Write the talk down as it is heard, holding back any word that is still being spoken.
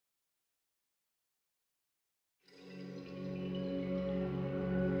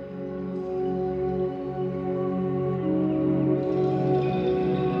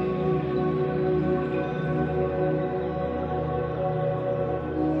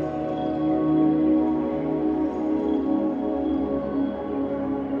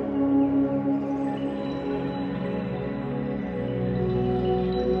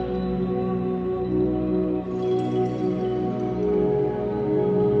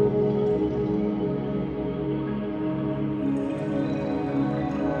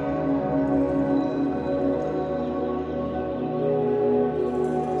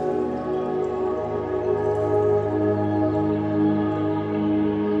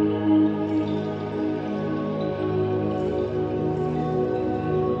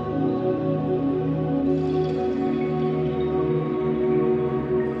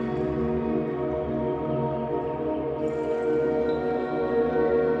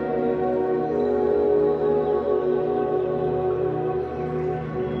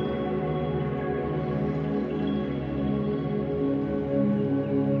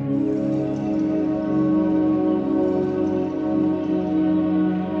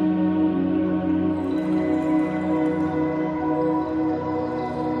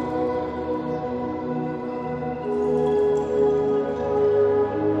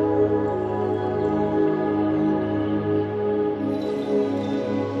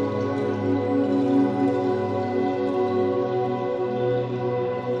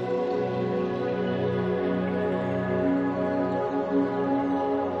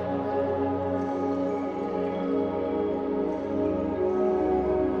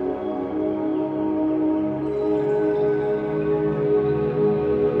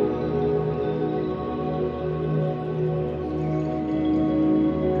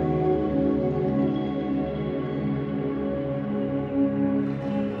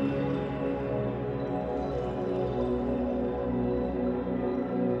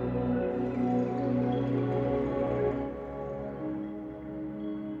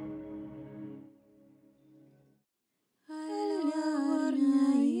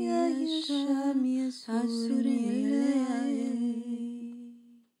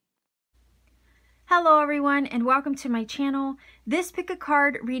Hello everyone and welcome to my channel. This pick a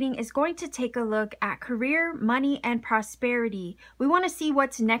card reading is going to take a look at career, money, and prosperity. We want to see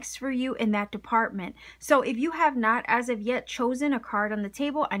what's next for you in that department. So if you have not as of yet chosen a card on the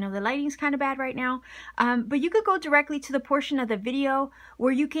table, I know the lighting's kind of bad right now, but you could go directly to the portion of the video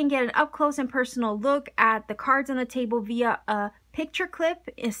where you can get an up close and personal look at the cards on the table via a picture clip,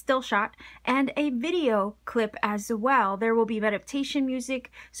 is still shot, and a video clip as well. There will be meditation music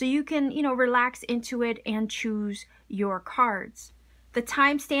so you can, relax into it and choose your cards. The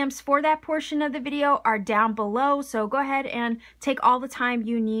timestamps for that portion of the video are down below, so go ahead and take all the time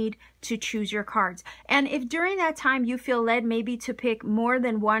you need to choose your cards. And if during that time you feel led maybe to pick more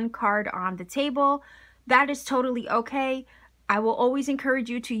than one card on the table, that is totally okay. I will always encourage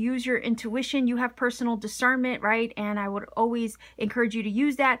you to use your intuition. You have personal discernment, right? And I would always encourage you to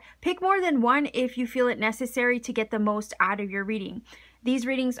use that. Pick more than one if you feel it necessary to get the most out of your reading. These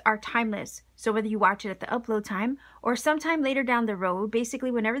readings are timeless. So whether you watch it at the upload time or sometime later down the road,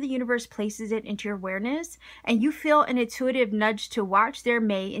 basically whenever the universe places it into your awareness and you feel an intuitive nudge to watch, there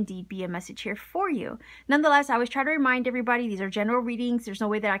may indeed be a message here for you. Nonetheless, I always try to remind everybody these are general readings. There's no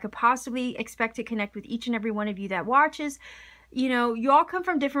way that I could possibly expect to connect with each and every one of you that watches. You all come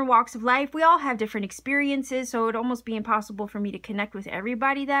from different walks of life. We all have different experiences, so it would almost be impossible for me to connect with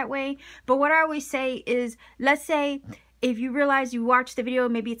everybody that way. But what I always say is, let's say if you realize you watch the video,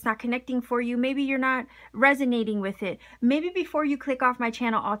 maybe it's not connecting for you, maybe you're not resonating with it, maybe before you click off my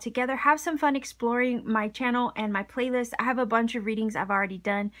channel altogether, have some fun exploring my channel and my playlist. I have a bunch of readings I've already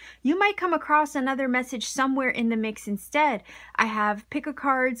done. You might come across another message somewhere in the mix instead. I have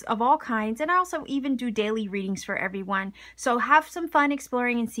pick-a-cards of all kinds, and I also even do daily readings for everyone. So have some fun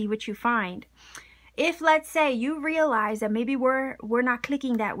exploring and see what you find. If, let's say, you realize that maybe we're not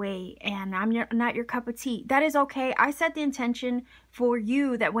clicking that way and I'm not your cup of tea, that is okay. I set the intention for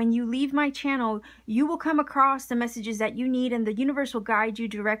you that when you leave my channel, you will come across the messages that you need and the universe will guide you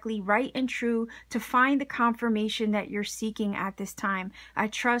directly, right and true, to find the confirmation that you're seeking at this time. I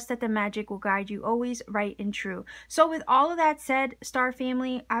trust that the magic will guide you always right and true. So with all of that said, Star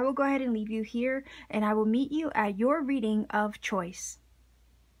Family, I will go ahead and leave you here and I will meet you at your reading of choice.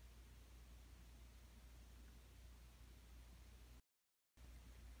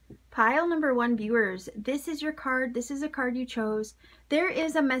 Pile number 1 viewers, this is your card. This is a card you chose. There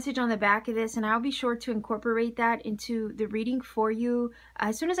is a message on the back of this and I'll be sure to incorporate that into the reading for you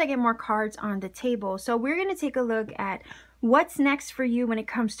as soon as I get more cards on the table. So we're going to take a look at what's next for you when it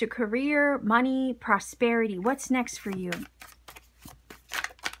comes to career, money, prosperity. What's next for you?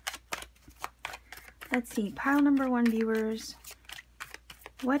 Let's see, pile number 1 viewers.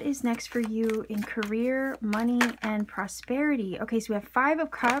 What is next for you in career, money, and prosperity? Okay, so we have 5 of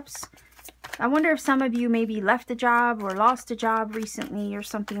Cups. I wonder if some of you maybe left a job or lost a job recently or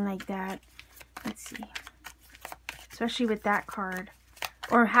something like that. Let's see. Especially with that card.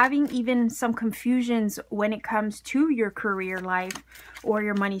 Or having even some confusions when it comes to your career life or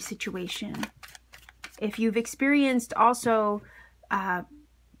your money situation. If you've experienced also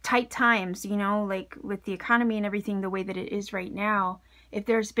tight times, like with the economy and everything the way that it is right now, if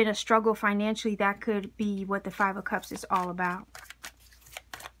there's been a struggle financially, that could be what the 5 of Cups is all about.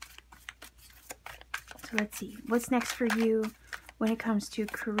 So let's see. What's next for you when it comes to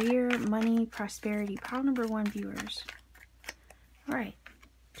career, money, prosperity? Pile number 1 viewers. All right.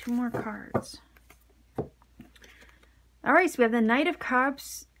 2 more cards. All right. So we have the Knight of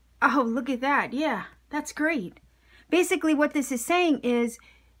Cups. Oh, look at that. Yeah, that's great. Basically, what this is saying is,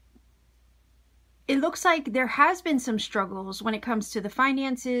 it looks like there has been some struggles when it comes to the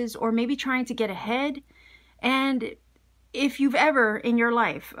finances or maybe trying to get ahead. And if you've ever in your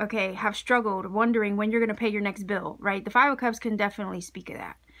life, okay, have struggled wondering when you're going to pay your next bill, right? The 5 of Cups can definitely speak of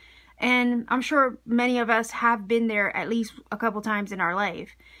that. And I'm sure many of us have been there at least a couple times in our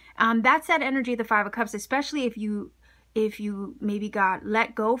life. That's that energy of the 5 of Cups, especially if you maybe got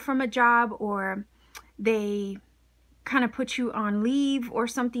let go from a job or they kind of put you on leave or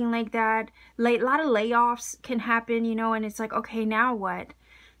something like that. A lot of layoffs can happen, and it's like, okay, now what?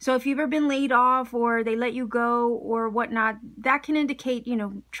 So if you've ever been laid off or they let you go or whatnot, that can indicate,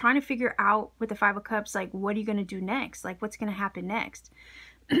 trying to figure out with the 5 of Cups, like, what are you going to do next? Like, what's going to happen next?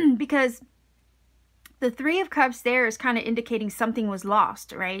 Because the 3 of Cups there is kind of indicating something was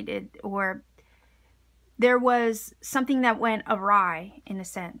lost, right? Or there was something that went awry in a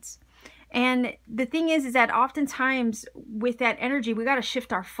sense. And the thing is that oftentimes with that energy, we got to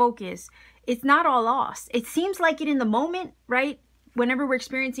shift our focus. It's not all lost. It seems like it in the moment, right? Whenever we're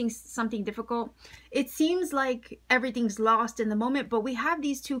experiencing something difficult, it seems like everything's lost in the moment, but we have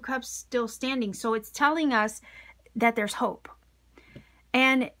these 2 cups still standing. So it's telling us that there's hope.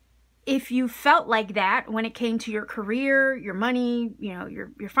 And if you felt like that when it came to your career, your money, you know,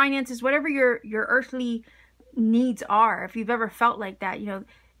 your finances, whatever your earthly needs are, if you've ever felt like that, you know,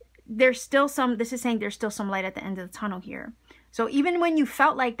 there's still some, this is saying there's still some light at the end of the tunnel here. So even when you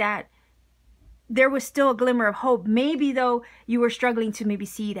felt like that, there was still a glimmer of hope. Maybe though you were struggling to maybe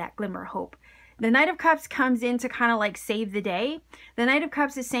see that glimmer of hope. The Knight of Cups comes in to kind of like save the day. The Knight of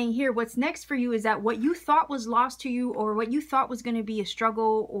Cups is saying here, what's next for you is that what you thought was lost to you, or what you thought was going to be a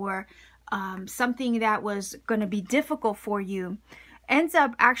struggle, or something that was going to be difficult for you, ends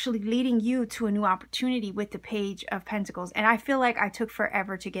up actually leading you to a new opportunity with the Page of Pentacles. And I feel like I took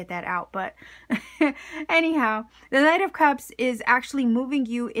forever to get that out, but anyhow, the Knight of Cups is actually moving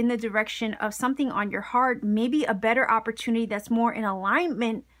you in the direction of something on your heart, maybe a better opportunity that's more in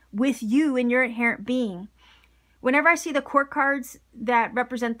alignment with you and your inherent being. Whenever I see the Court cards that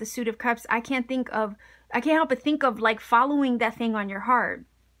represent the Suit of Cups, I can't help but think of like following that thing on your heart.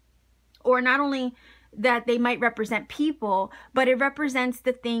 Or not only that they might represent people, but it represents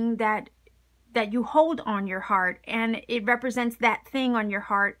the thing that you hold on your heart, and it represents that thing on your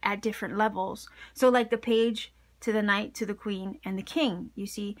heart at different levels. So like the Page to the Knight to the Queen and the King, you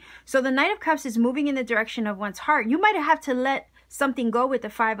see. So the Knight of Cups is moving in the direction of one's heart. You might have to let something go with the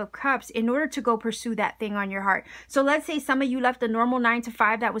Five of Cups in order to go pursue that thing on your heart. So let's say some of you left a normal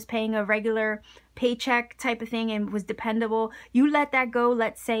 9-to-5 that was paying a regular paycheck type of thing and was dependable. You let that go,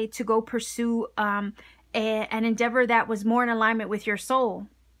 let's say, to go pursue an endeavor that was more in alignment with your soul.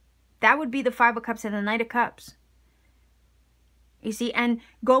 That would be the Five of Cups and the Knight of Cups. You see, and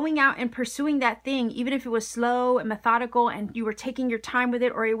going out and pursuing that thing, even if it was slow and methodical and you were taking your time with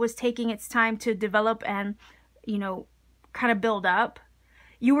it, or it was taking its time to develop and, you know, kind of build up,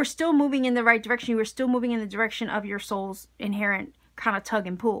 you were still moving in the right direction. You were still moving in the direction of your soul's inherent kind of tug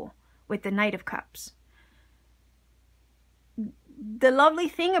and pull with the Knight of Cups. The lovely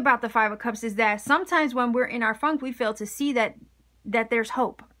thing about the Five of Cups is that sometimes when we're in our funk, we fail to see that there's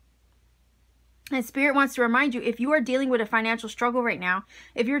hope. And Spirit wants to remind you, if you are dealing with a financial struggle right now,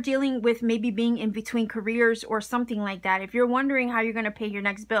 if you're dealing with maybe being in between careers or something like that, if you're wondering how you're going to pay your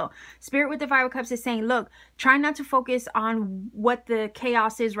next bill, Spirit with the Five of Cups is saying, look, try not to focus on what the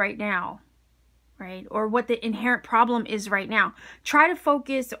chaos is right now, right? Or what the inherent problem is right now. Try to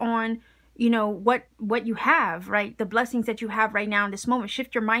focus on, you know, what you have, right? The blessings that you have right now in this moment.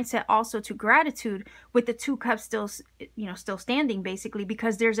 Shift your mindset also to gratitude with the Two Cups still, you know, still standing basically,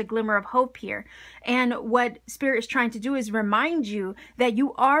 because there's a glimmer of hope here. And what Spirit is trying to do is remind you that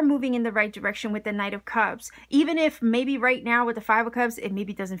you are moving in the right direction with the Knight of Cups. Even if maybe right now with the Five of Cups, it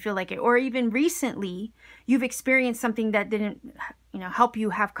maybe doesn't feel like it. Or even recently, you've experienced something that didn't, you know, help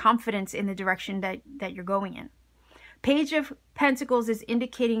you have confidence in the direction that you're going in. Page of Pentacles is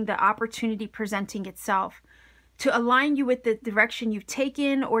indicating the opportunity presenting itself to align you with the direction you've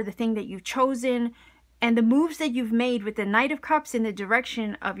taken or the thing that you've chosen, and the moves that you've made with the Knight of Cups in the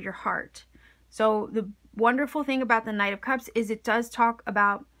direction of your heart. So the wonderful thing about the Knight of Cups is it does talk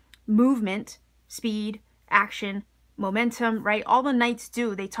about movement, speed, action, momentum, right? All the Knights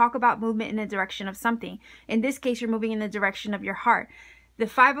do. They talk about movement in the direction of something. In this case, you're moving in the direction of your heart. The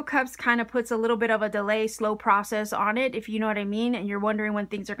Five of Cups kind of puts a little bit of a delay, slow process on it, if you know what I mean, and you're wondering when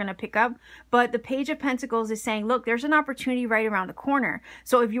things are going to pick up. But the Page of Pentacles is saying, look, there's an opportunity right around the corner.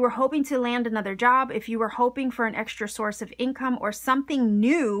 So if you were hoping to land another job, if you were hoping for an extra source of income or something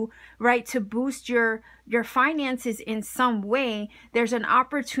new, right, to boost your finances in some way, there's an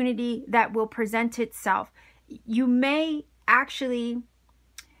opportunity that will present itself. You may actually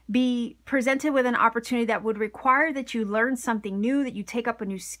be presented with an opportunity that would require that you learn something new, that you take up a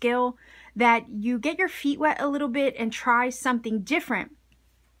new skill, that you get your feet wet a little bit and try something different.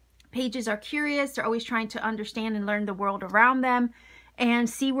 Pages are curious. They're always trying to understand and learn the world around them and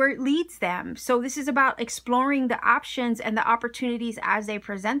see where it leads them. So this is about exploring the options and the opportunities as they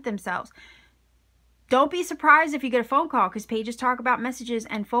present themselves. Don't be surprised if you get a phone call, because pages talk about messages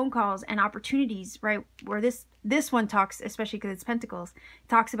and phone calls and opportunities, right? Where this one talks, especially because it's Pentacles,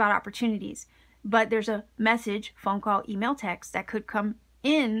 talks about opportunities. But there's a message, phone call, email, text that could come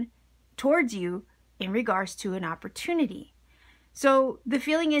in towards you in regards to an opportunity. So the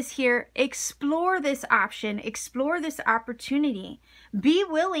feeling is here, explore this option, explore this opportunity. Be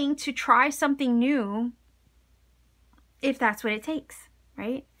willing to try something new if that's what it takes,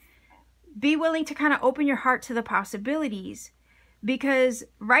 right? Be willing to kind of open your heart to the possibilities, because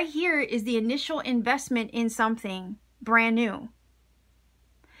right here is the initial investment in something brand new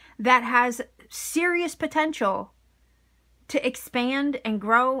that has serious potential to expand and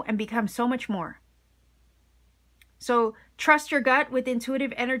grow and become so much more. So trust your gut with the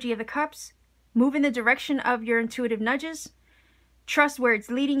intuitive energy of the cups. Move in the direction of your intuitive nudges. Trust where it's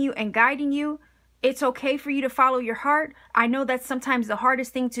leading you and guiding you. It's okay for you to follow your heart. I know that's sometimes the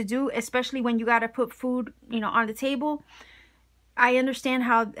hardest thing to do, especially when you got to put food, on the table. I understand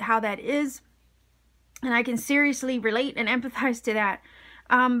how that is, and I can seriously relate and empathize to that.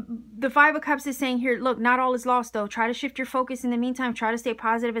 The Five of Cups is saying here, look, not all is lost though. Try to shift your focus in the meantime. Try to stay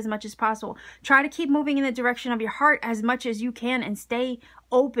positive as much as possible. Try to keep moving in the direction of your heart as much as you can and stay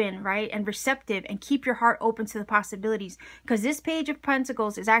open, right? And receptive, and keep your heart open to the possibilities. Because this Page of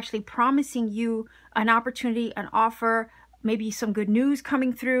Pentacles is actually promising you an opportunity, an offer, maybe some good news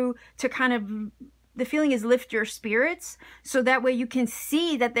coming through to kind of, the feeling is lift your spirits, so that way you can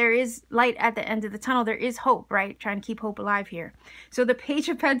see that there is light at the end of the tunnel. There is hope, right? Trying to keep hope alive here. So the Page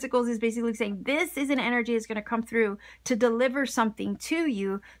of Pentacles is basically saying this is an energy that's going to come through to deliver something to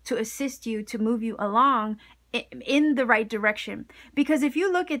you, to assist you, to move you along in the right direction. Because if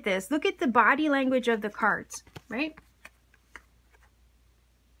you look at this, look at the body language of the cards, right?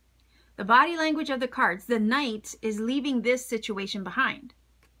 The body language of the cards, the Knight is leaving this situation behind.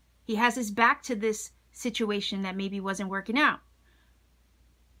 He has his back to this situation that maybe wasn't working out,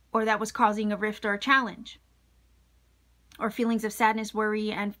 or that was causing a rift or a challenge, or feelings of sadness,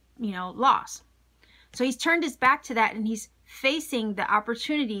 worry, and, loss. So he's turned his back to that, and he's facing the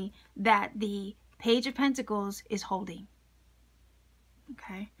opportunity that the Page of Pentacles is holding.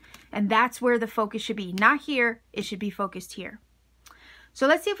 Okay. And that's where the focus should be. Not here. It should be focused here. So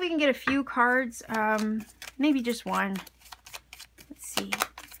let's see if we can get a few cards. Maybe just one. Let's see.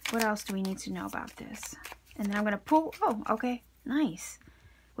 What else do we need to know about this? And then I'm going to pull. Oh, okay. Nice.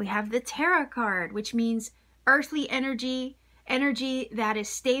 We have the Tarot card, which means earthly energy, energy that is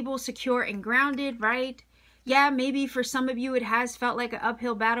stable, secure, and grounded, right? Yeah, maybe for some of you it has felt like an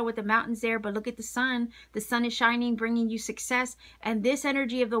uphill battle with the mountains there, but look at the sun. The sun is shining, bringing you success. And this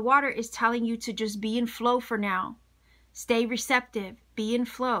energy of the water is telling you to just be in flow for now. Stay receptive, be in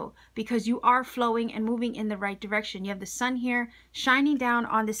flow, because you are flowing and moving in the right direction. You have the sun here shining down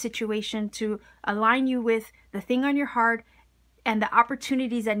on the situation to align you with the thing on your heart and the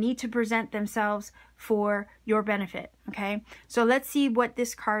opportunities that need to present themselves for your benefit. Okay, so let's see what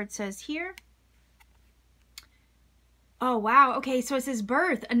this card says here. Oh, wow. Okay, so it says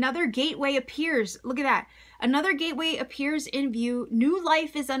birth. Another gateway appears. Look at that. Another gateway appears in view. New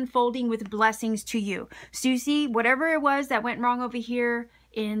life is unfolding with blessings to you. So you see, whatever it was that went wrong over here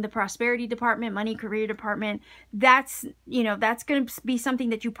in the prosperity department, money, career department, that's, that's going to be something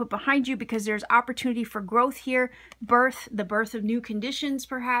that you put behind you, because there's opportunity for growth here. Birth, the birth of new conditions,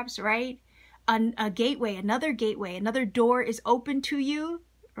 perhaps, right? A gateway, another door is open to you,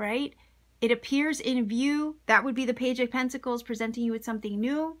 right? It appears in view. That would be the Page of Pentacles presenting you with something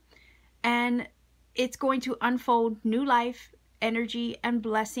new. And it's going to unfold new life, energy, and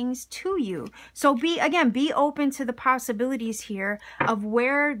blessings to you. So be open to the possibilities here of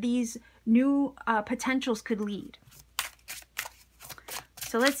where these new potentials could lead.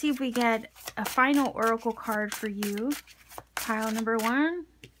 So let's see if we get a final oracle card for you. Pile number 1.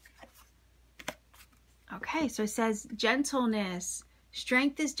 Okay, so it says gentleness.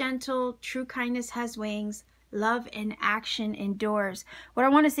 Strength is gentle, true kindness has wings, love and action endures. What I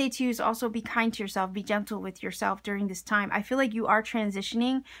want to say to you is also be kind to yourself, be gentle with yourself during this time. I feel like you are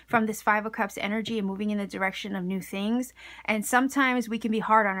transitioning from this Five of Cups energy and moving in the direction of new things. And sometimes we can be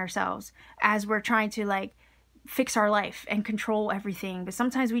hard on ourselves as we're trying to fix our life and control everything. But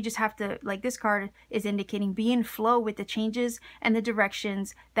sometimes we just have to, like this card is indicating, be in flow with the changes and the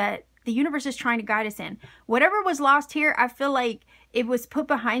directions that the universe is trying to guide us in. Whatever was lost here, I feel like it was put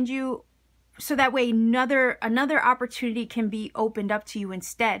behind you so that way another opportunity can be opened up to you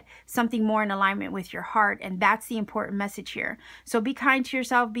instead, something more in alignment with your heart. And that's the important message here. So be kind to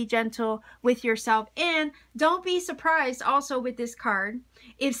yourself, be gentle with yourself, and don't be surprised also with this card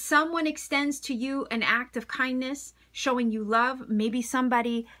if someone extends to you an act of kindness, showing you love, maybe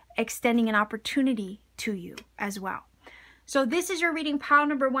somebody extending an opportunity to you as well. So this is your reading, pile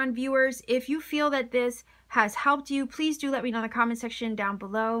number 1, viewers. If you feel that this has helped you, please do let me know in the comment section down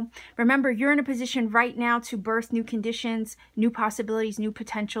below. Remember, you're in a position right now to birth new conditions, new possibilities, new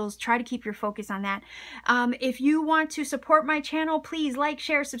potentials. Try to keep your focus on that. If you want to support my channel, please like,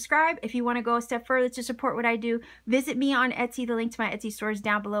 share, subscribe. If you want to go a step further to support what I do, visit me on Etsy. The link to my Etsy store is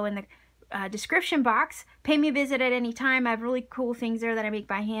down below in the description box. Pay me a visit at any time. I have really cool things there that I make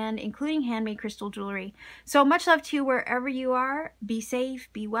by hand, including handmade crystal jewelry. So much love to you wherever you are. Be safe,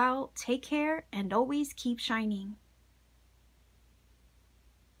 be well, take care, and always keep shining.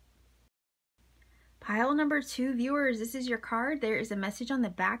 Pile number 2, viewers, this is your card. There is a message on the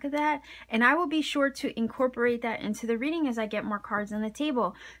back of that, and I will be sure to incorporate that into the reading as I get more cards on the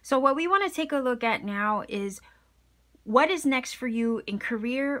table. So what we want to take a look at now is What is next for you in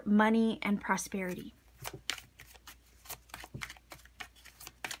career, money, and prosperity?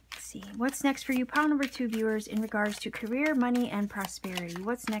 Let's see. What's next for you, pile number 2 viewers, in regards to career, money, and prosperity?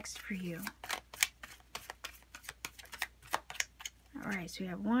 What's next for you? All right, so we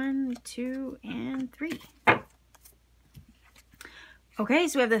have 1, 2, and 3. Okay,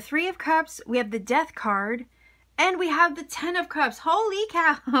 so we have the 3 of Cups, we have the Death card, and we have the 10 of Cups. Holy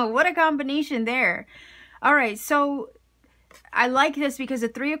cow, what a combination there. All right, so I like this because the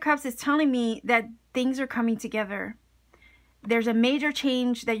 3 of Cups is telling me that things are coming together. There's a major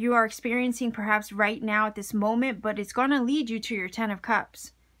change that you are experiencing perhaps right now at this moment, but it's going to lead you to your 10 of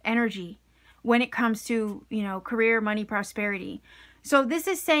Cups energy when it comes to, you know, career, money, prosperity. So this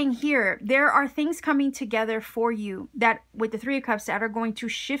is saying here, there are things coming together for you that with the 3 of Cups that are going to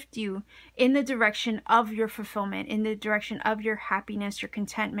shift you in the direction of your fulfillment, in the direction of your happiness, your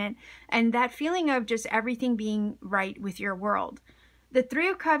contentment, and that feeling of just everything being right with your world. The 3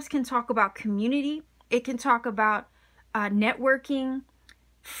 of Cups can talk about community. It can talk about networking,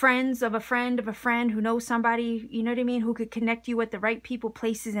 friends of a friend who knows somebody, you know what I mean, who could connect you with the right people,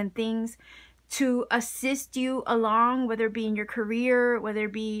 places, and things to assist you along, whether it be in your career, whether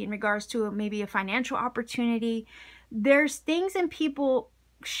it be in regards to maybe a financial opportunity. There's things and people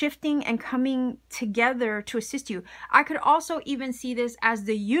shifting and coming together to assist you. I could also even see this as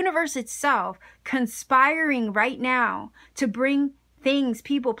the universe itself conspiring right now to bring things,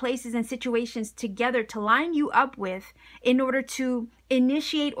 people, places, and situations together to line you up with in order to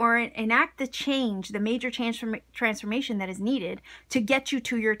initiate or enact the change, the major transformation that is needed to get you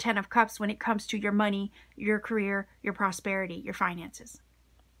to your 10 of Cups when it comes to your money, your career, your prosperity, your finances.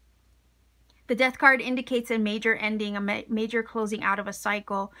 The Death card indicates a major ending, a major closing out of a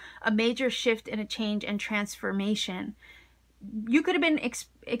cycle, a major shift and a change and transformation. You could have been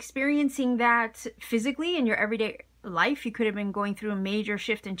experiencing that physically in your everyday life. You could have been going through a major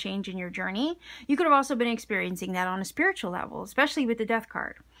shift and change in your journey. You could have also been experiencing that on a spiritual level, especially with the Death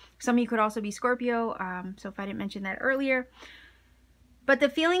card. Some of you could also be Scorpio, so if I didn't mention that earlier. But the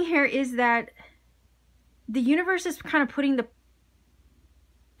feeling here is that the universe is kind of putting the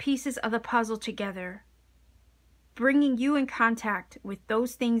pieces of the puzzle together, bringing you in contact with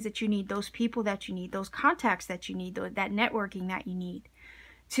those things that you need, those people that you need, those contacts that you need, that networking that you need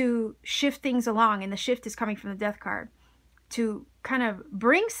to shift things along. And the shift is coming from the Death card to kind of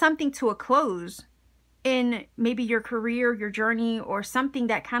bring something to a close in maybe your career, your journey, or something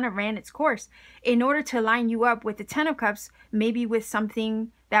that kind of ran its course in order to line you up with the 10 of Cups, maybe with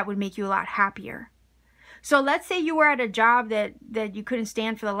something that would make you a lot happier. So let's say you were at a job that you couldn't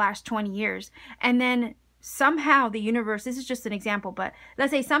stand for the last 20 years, and then somehow the universe, this is just an example, but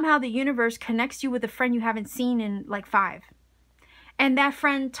let's say somehow the universe connects you with a friend you haven't seen in like 5. And that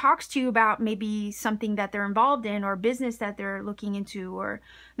friend talks to you about maybe something that they're involved in, or business that they're looking into, or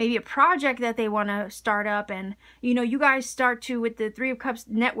maybe a project that they want to start up. And, you know, you guys start to, with the 3 of Cups,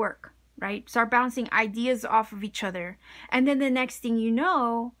 network, right? Start bouncing ideas off of each other. And then the next thing you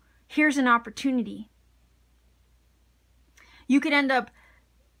know, here's an opportunity. You could end up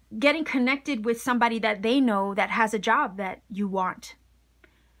getting connected with somebody that they know that has a job that you want.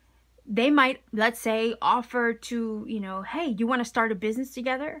 They might, let's say, offer to, you know, hey, you want to start a business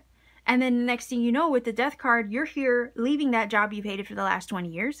together? And then the next thing you know, with the Death card, you're here leaving that job you've hated for the last 20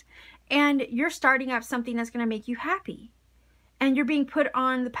 years, and you're starting up something that's going to make you happy. And you're being put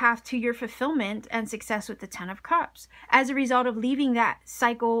on the path to your fulfillment and success with the 10 of Cups as a result of leaving that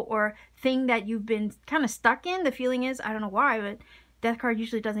cycle or thing that you've been kind of stuck in. The feeling is, I don't know why, but Death card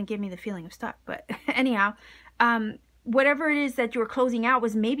usually doesn't give me the feeling of stuck. But anyhow, whatever it is that you're closing out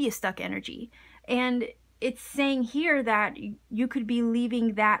was maybe a stuck energy. And it's saying here that you could be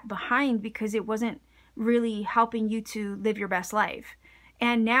leaving that behind because it wasn't really helping you to live your best life.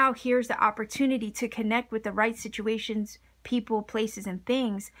 And now here's the opportunity to connect with the right situations, people, places, and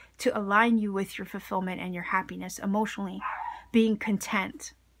things to align you with your fulfillment and your happiness emotionally, being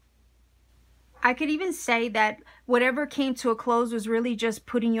content. I could even say that whatever came to a close was really just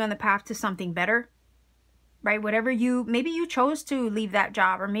putting you on the path to something better, right? Whatever maybe you chose to leave that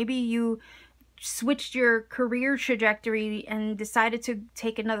job, or maybe you switched your career trajectory and decided to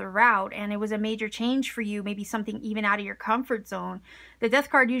take another route, and it was a major change for you, maybe something even out of your comfort zone. The Death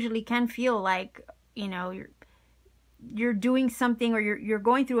card usually can feel like, you know, you're doing something, or you're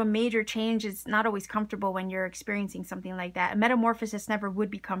going through a major change. It's not always comfortable when you're experiencing something like that. A metamorphosis never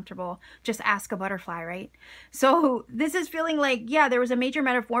would be comfortable. Just ask a butterfly, right? So this is feeling like, yeah, there was a major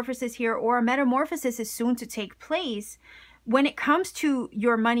metamorphosis here, or a metamorphosis is soon to take place when it comes to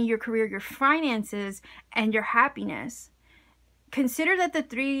your money, your career, your finances, and your happiness. consider that the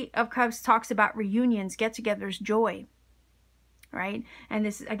Three of Cups talks about reunions, get-togethers, joy, right? And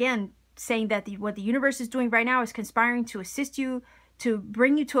this, again, saying that what the universe is doing right now is conspiring to assist you, to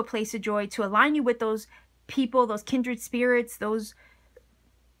bring you to a place of joy, to align you with those people, those kindred spirits, those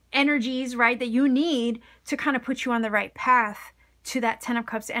energies, right, that you need to kind of put you on the right path to that Ten of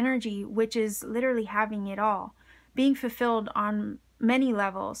Cups energy, which is literally having it all, being fulfilled on many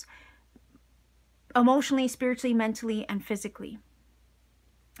levels, emotionally, spiritually, mentally, and physically.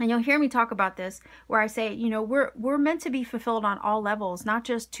 And you'll hear me talk about this where I say, you know, we're meant to be fulfilled on all levels, not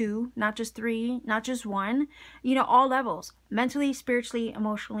just 2, not just 3, not just 1, you know, all levels, mentally, spiritually,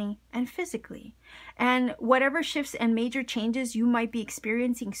 emotionally, and physically. And whatever shifts and major changes you might be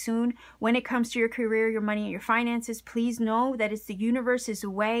experiencing soon when it comes to your career, your money, and your finances, please know that it's the universe's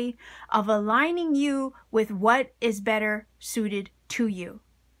way of aligning you with what is better suited to you.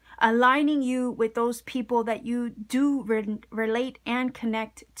 Aligning you with those people that you do relate and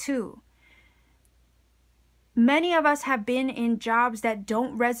connect to. Many of us have been in jobs that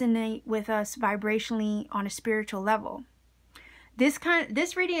don't resonate with us vibrationally on a spiritual level. This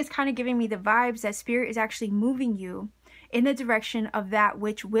reading is kind of giving me the vibes that Spirit is actually moving you in the direction of that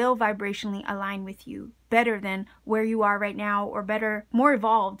which will vibrationally align with you better than where you are right now, or better, more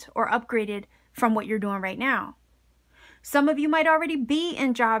evolved or upgraded from what you're doing right now. Some of you might already be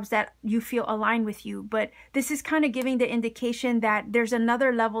in jobs that you feel align with you, but this is kind of giving the indication that there's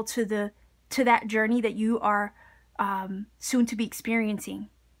another level to that journey that you are soon to be experiencing.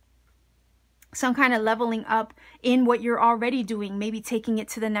 Some kind of leveling up in what you're already doing, maybe taking it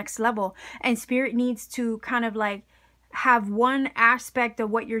to the next level. And Spirit needs to kind of like have one aspect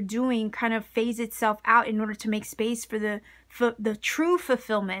of what you're doing kind of phase itself out in order to make space for the true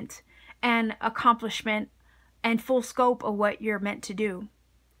fulfillment and accomplishment and full scope of what you're meant to do.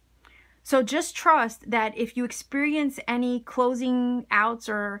 So just trust that if you experience any closing outs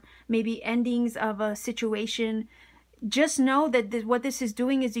or maybe endings of a situation, just know that what this is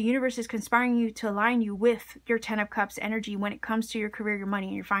doing is the universe is conspiring you to align you with your Ten of Cups energy when it comes to your career, your money,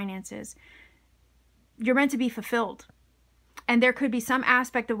 and your finances. You're meant to be fulfilled. And there could be some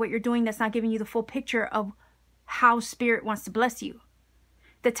aspect of what you're doing that's not giving you the full picture of how Spirit wants to bless you.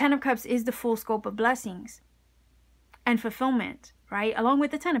 The Ten of Cups is the full scope of blessings and fulfillment, right? Along with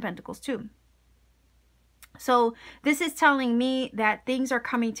the Ten of Pentacles too. So this is telling me that things are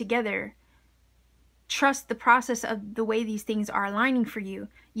coming together. Trust the process of the way these things are aligning for you.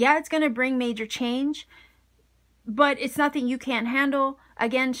 Yeah, it's going to bring major change, but it's nothing you can't handle.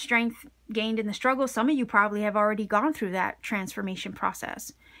 Again, strength gained in the struggle. Some of you probably have already gone through that transformation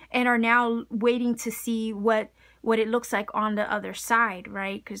process and are now waiting to see what it looks like on the other side,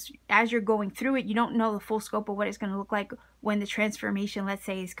 right? Because as you're going through it, you don't know the full scope of what it's going to look like when the transformation, let's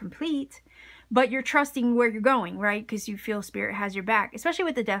say, is complete. But you're trusting where you're going, right? Because you feel Spirit has your back, especially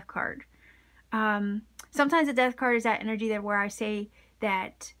with the Death card. Sometimes the Death card is that energy that where I say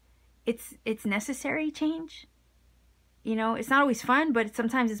that it's necessary change. You know, it's not always fun, but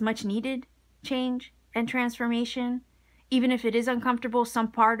sometimes it's much needed change and transformation. Even if it is uncomfortable, some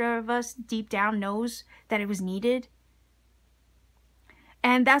part of us deep down knows that it was needed.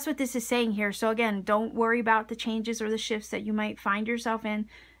 And that's what this is saying here. So again, don't worry about the changes or the shifts that you might find yourself in.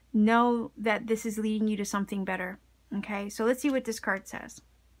 Know that this is leading you to something better. Okay, so let's see what this card says.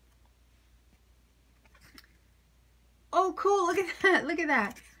 Oh, cool. Look at that. Look at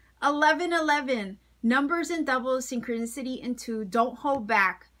that. 1111. Numbers and doubles, synchronicity and 2. Don't hold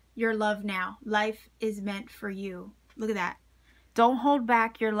back your love now. Life is meant for you. Look at that. Don't hold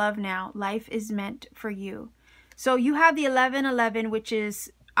back your love now. Life is meant for you. So you have the 1111, which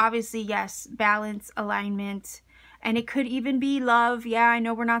is obviously, yes, balance, alignment. And it could even be love. Yeah, I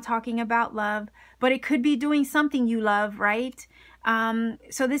know we're not talking about love, but it could be doing something you love, right?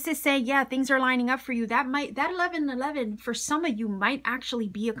 So this is saying, yeah, things are lining up for you. That 1111 for some of you might actually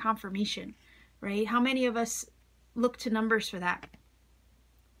be a confirmation, right? How many of us look to numbers for that?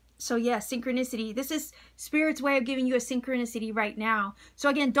 So yeah, synchronicity. This is Spirit's way of giving you a synchronicity right now. So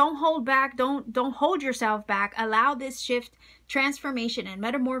again, don't hold back. Don't hold yourself back. Allow this shift, transformation, and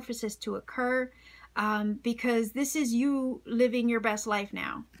metamorphosis to occur, because this is you living your best life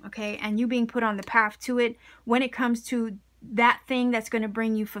now, okay? And you being put on the path to it when it comes to that thing that's going to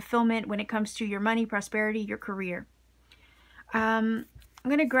bring you fulfillment, when it comes to your money, prosperity, your career. I'm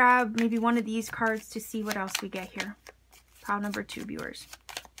going to grab maybe one of these cards to see what else we get here. Pile number 2, viewers.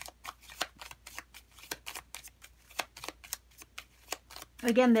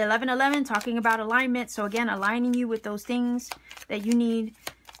 Again, the 1111 talking about alignment. So again, aligning you with those things that you need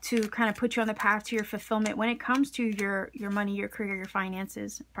to kind of put you on the path to your fulfillment when it comes to your money, your career, your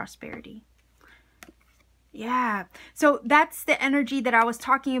finances, prosperity. Yeah. So that's the energy that I was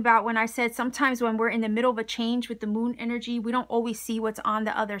talking about when I said sometimes when we're in the middle of a change with the moon energy, we don't always see what's on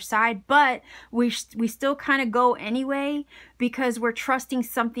the other side, but we still kind of go anyway because we're trusting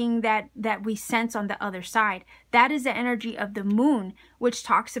something that we sense on the other side. That is the energy of the moon, which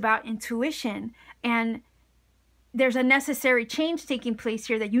talks about intuition. And there's a necessary change taking place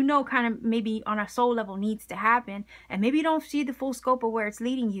here that, you know, kind of maybe on a soul level needs to happen, and maybe you don't see the full scope of where it's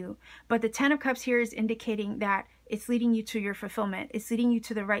leading you, but the 10 of Cups here is indicating that it's leading you to your fulfillment. It's leading you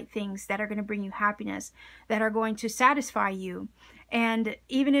to the right things that are going to bring you happiness, that are going to satisfy you. And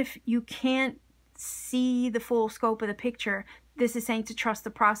even if you can't see the full scope of the picture, this is saying to trust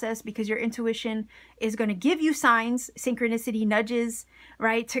the process, because your intuition is going to give you signs, synchronicity, nudges,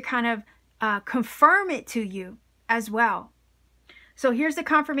 right, to kind of confirm it to you as well. So here's the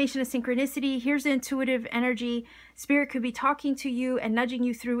confirmation of synchronicity. Here's the intuitive energy. Spirit could be talking to you and nudging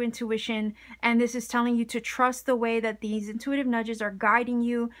you through intuition. And this is telling you to trust the way that these intuitive nudges are guiding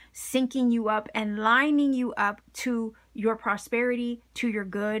you, syncing you up, and lining you up to your prosperity, to your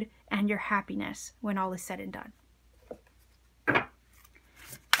good, and your happiness when all is said and done.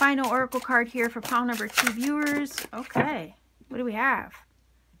 Final oracle card here for pile number 2 viewers. Okay, what do we have?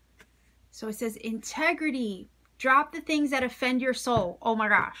 So it says integrity. Drop the things that offend your soul. Oh my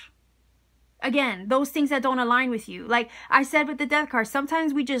gosh. Again, those things that don't align with you. Like I said with the death card,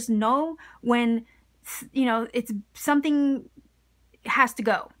 sometimes we just know when, you know, it's something has to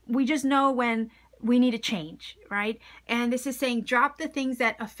go. We just know when we need a change, right? And this is saying drop the things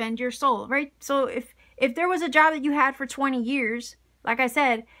that offend your soul, right? So if there was a job that you had for 20 years, like I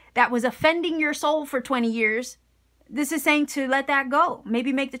said, that was offending your soul for 20 years, this is saying to let that go.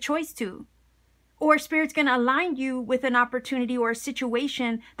 Maybe make the choice to. Or Spirit's going to align you with an opportunity or a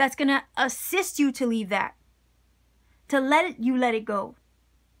situation that's going to assist you to leave that. To let it go.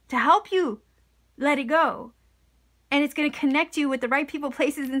 To help you let it go. And it's going to connect you with the right people,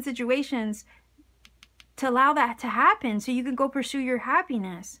 places, and situations to allow that to happen so you can go pursue your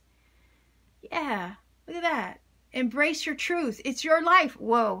happiness. Yeah, look at that. Embrace your truth. It's your life.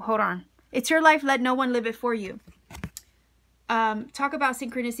 Whoa, hold on. It's your life. Let no one live it for you. Talk about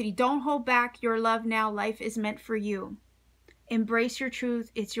synchronicity. Don't hold back your love now. Life is meant for you. Embrace your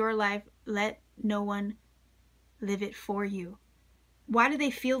truth. It's your life. Let no one live it for you. Why do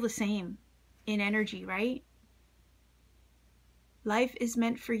they feel the same in energy, right? Life is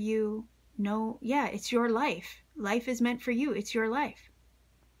meant for you. No, yeah, it's your life. Life is meant for you. It's your life.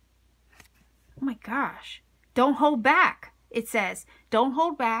 Oh my gosh. Don't hold back. It says, don't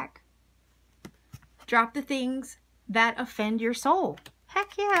hold back. Drop the things that offend your soul.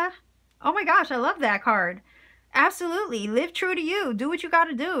 Heck yeah. Oh my gosh, I love that card. Absolutely. Live true to you. Do what you got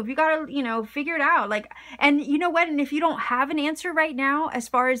to do. If you got to, you know, figure it out. Like, and you know what? And if you don't have an answer right now, as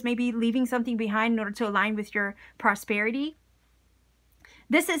far as maybe leaving something behind in order to align with your prosperity,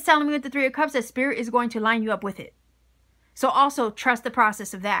 this is telling me with the 3 of Cups that Spirit is going to line you up with it. So also trust the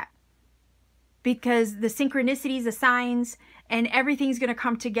process of that. Because the synchronicities, the signs, and everything's going to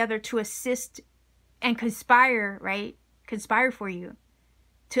come together to assist and conspire, right? Conspire for you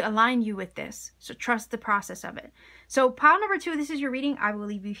to align you with this. So trust the process of it. So pile number 2, this is your reading. I will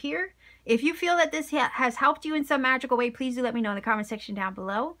leave you here. If you feel that this has helped you in some magical way, please do let me know in the comment section down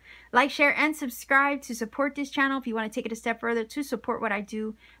below. Like, share, and subscribe to support this channel. If you want to take it a step further to support what I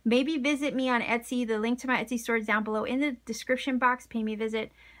do, maybe visit me on Etsy. The link to my Etsy store is down below in the description box. Pay me a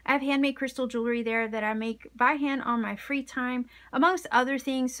visit. I have handmade crystal jewelry there that I make by hand on my free time, amongst other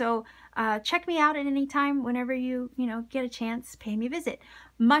things. So check me out at any time whenever you get a chance. Pay me a visit.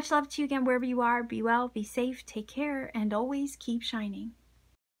 Much love to you again wherever you are. Be well, be safe, take care, and always keep shining.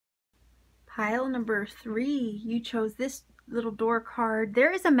 Pile number 3, you chose this little door card.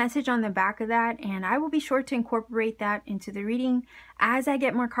 There is a message on the back of that, and I will be sure to incorporate that into the reading as I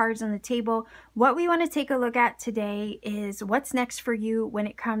get more cards on the table. What we want to take a look at today is what's next for you when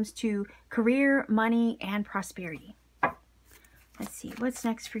it comes to career, money, and prosperity. Let's see, what's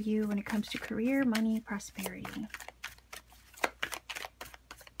next for you when it comes to career, money, prosperity.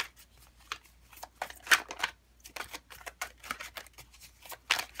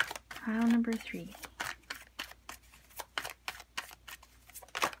 Pile number 3.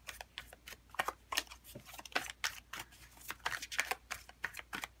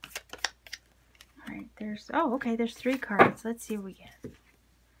 All right, there's 3 cards. Let's see what we get.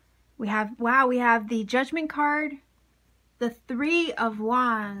 We have the Judgment card, the 3 of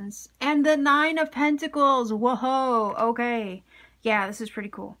Wands, and the 9 of Pentacles. Whoa, okay. Yeah, this is pretty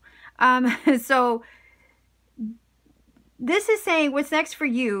cool. So this is saying what's next for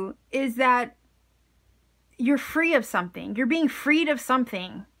you is that you're free of something. You're being freed of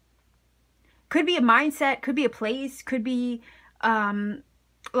something. Could be a mindset, could be a place, could be,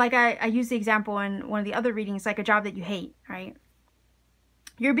 like I used the example in one of the other readings, like a job that you hate, right?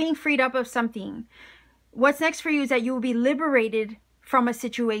 You're being freed up of something. What's next for you is that you will be liberated from a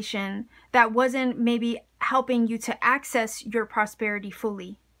situation that wasn't maybe helping you to access your prosperity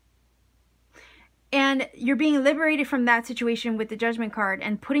fully. And you're being liberated from that situation with the Judgment card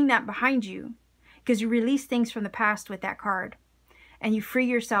and putting that behind you, because you release things from the past with that card and you free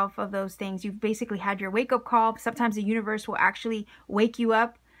yourself of those things. You've basically had your wake-up call. Sometimes the universe will actually wake you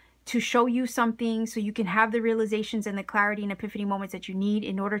up to show you something so you can have the realizations and the clarity and epiphany moments that you need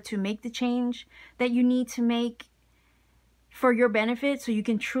in order to make the change that you need to make for your benefit, so you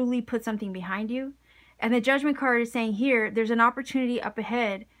can truly put something behind you. And the Judgment card is saying here, there's an opportunity up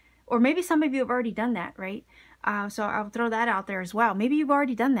ahead, or maybe some of you have already done that, right? So I'll throw that out there as well. Maybe you've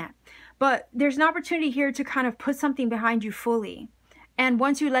already done that. But there's an opportunity here to kind of put something behind you fully. And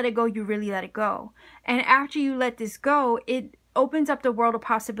once you let it go, you really let it go. And after you let this go, it opens up the world of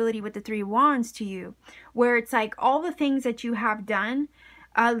possibility with the 3 of Wands to you, where it's like all the things that you have done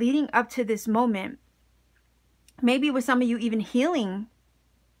leading up to this moment, maybe with some of you even healing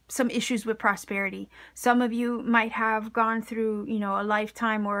some issues with prosperity. Some of you might have gone through, you know, a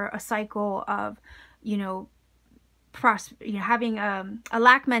lifetime or a cycle of, you know, having a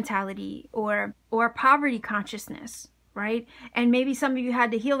lack mentality or poverty consciousness, right? And maybe some of you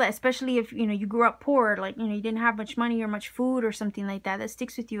had to heal that, especially if, you know, you grew up poor, like, you know, you didn't have much money or much food or something like that. That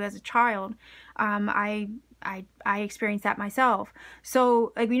sticks with you as a child. I experienced that myself.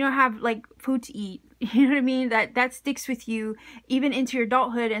 So like, we don't have like food to eat, you know what I mean? That sticks with you even into your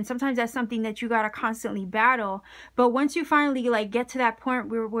adulthood. And sometimes that's something that you got to constantly battle. But once you finally like get to that point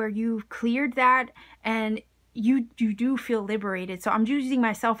where you've cleared that and you do feel liberated. So I'm using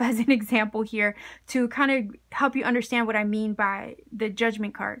myself as an example here to kind of help you understand what I mean by the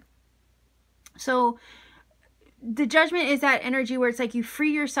Judgment card. So the Judgment is that energy where it's like you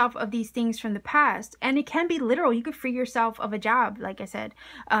free yourself of these things from the past. And it can be literal. You could free yourself of a job, like I said.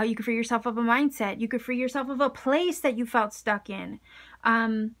 You could free yourself of a mindset. You could free yourself of a place that you felt stuck in.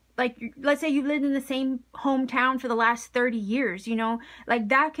 Like, let's say you've lived in the same hometown for the last 30 years, you know, like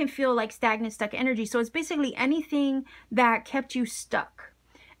that can feel like stagnant, stuck energy. So it's basically anything that kept you stuck,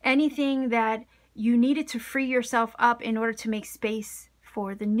 anything that you needed to free yourself up in order to make space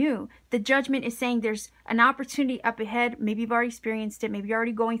for the new. The Judgment is saying there's an opportunity up ahead. Maybe you've already experienced it. Maybe you're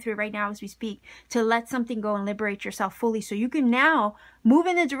already going through it right now as we speak, to let something go and liberate yourself fully, so you can now move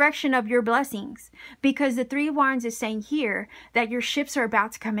in the direction of your blessings. Because the 3 of Wands is saying here that your ships are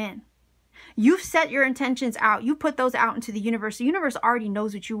about to come in. You've set your intentions out. You put those out into the universe. The universe already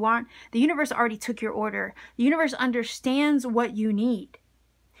knows what you want. The universe already took your order. The universe understands what you need.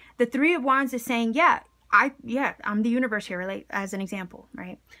 The 3 of Wands is saying, I'm the universe here, like, as an example,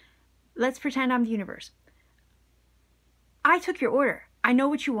 right? Let's pretend I'm the universe. I took your order. I know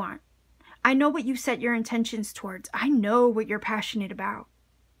what you want. I know what you set your intentions towards. I know what you're passionate about.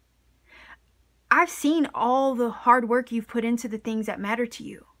 I've seen all the hard work you've put into the things that matter to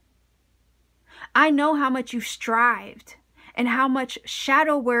you. I know how much you've strived and how much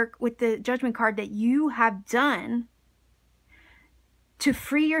shadow work with the Judgment card that you have done to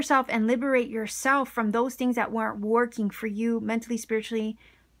free yourself and liberate yourself from those things that weren't working for you mentally, spiritually,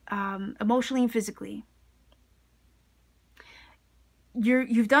 emotionally, and physically.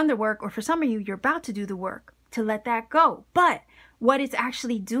 You've done the work, or for some of you, you're about to do the work to let that go. But what it's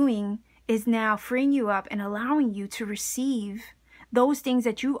actually doing is now freeing you up and allowing you to receive those things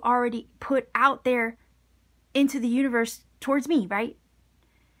that you already put out there into the universe towards me, right?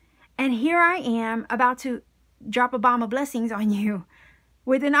 And here I am about to drop a bomb of blessings on you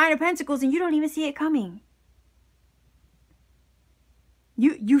with the 9 of Pentacles, and you don't even see it coming.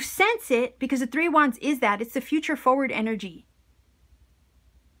 You sense it, because the 3 of Wands is that. It's the future forward energy.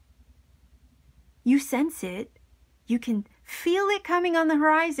 You sense it. You can feel it coming on the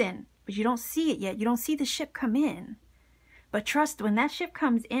horizon, but you don't see it yet. You don't see the ship come in. But trust, when that ship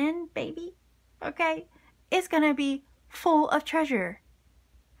comes in, baby, okay, it's going to be full of treasure.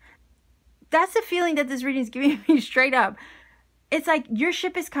 That's the feeling that this reading is giving me straight up. It's like your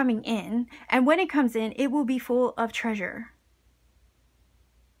ship is coming in, and when it comes in, it will be full of treasure.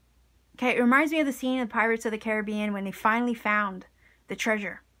 Okay, it reminds me of the scene of Pirates of the Caribbean when they finally found the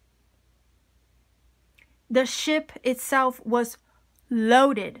treasure. The ship itself was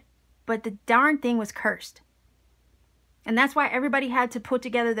loaded, but the darn thing was cursed. And that's why everybody had to put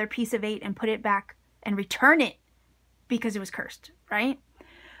together their piece of 8 and put it back and return it, because it was cursed, right?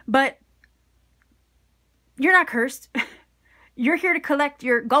 But you're not cursed. You're here to collect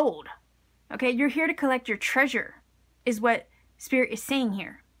your gold. Okay, you're here to collect your treasure, is what Spirit is saying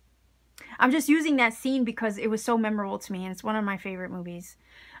here. I'm just using that scene because it was so memorable to me, and it's one of my favorite movies.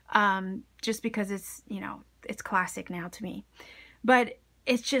 Just because it's, you know, it's classic now to me. But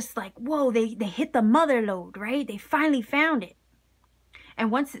it's just like, whoa, they hit the mother lode, right? They finally found it.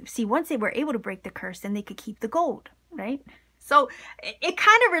 And once they were able to break the curse, then they could keep the gold, right? So it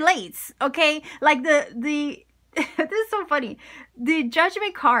kind of relates, okay? Like this is so funny. The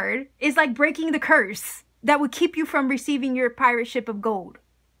judgment card is like breaking the curse that would keep you from receiving your pirate ship of gold.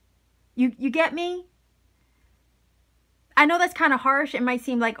 You get me? I know that's kind of harsh. It might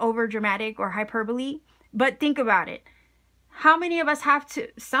seem like over dramatic or hyperbole, but think about it. How many of us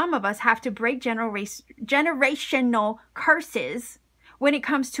some of us have to break generational curses when it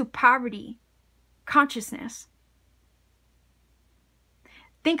comes to poverty consciousness?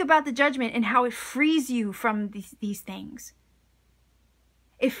 Think about the judgment and how it frees you from these things.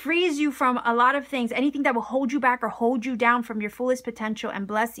 It frees you from a lot of things, anything that will hold you back or hold you down from your fullest potential and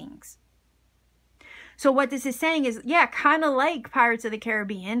blessings. So what this is saying is, yeah, kind of like Pirates of the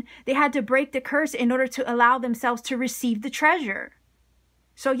Caribbean, they had to break the curse in order to allow themselves to receive the treasure.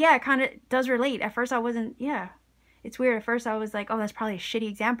 So yeah, it kind of does relate. At first I wasn't, yeah, it's weird. At first I was like, oh, that's probably a shitty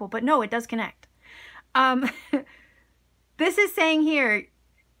example, but no, it does connect. This is saying here,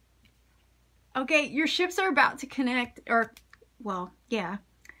 okay, your ships are about to connect, or, well, yeah,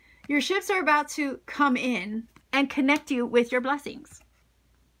 your ships are about to come in and connect you with your blessings.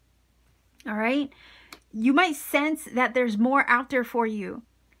 All right? You might sense that there's more out there for you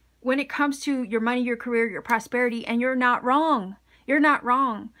when it comes to your money, your career, your prosperity, and you're not wrong. You're not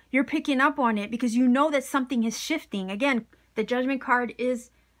wrong. You're picking up on it because you know that something is shifting. Again, the Judgment card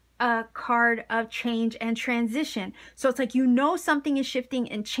is a card of change and transition. So it's like, you know, something is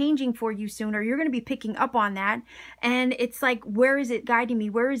shifting and changing for you soon, or you're going to be picking up on that. And it's like, where is it guiding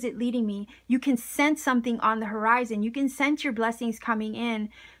me? Where is it leading me? You can sense something on the horizon. You can sense your blessings coming in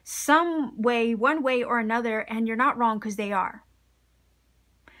some way, one way or another, and you're not wrong because they are.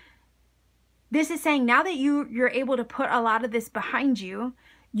 This is saying now that you're able to put a lot of this behind you,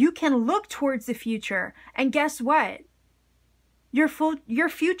 you can look towards the future. And guess what? Your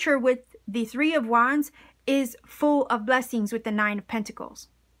future with the Three of Wands is full of blessings with the Nine of Pentacles.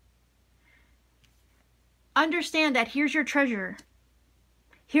 Understand that here's your treasure.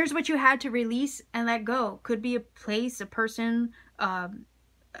 Here's what you had to release and let go. Could be a place, a person, a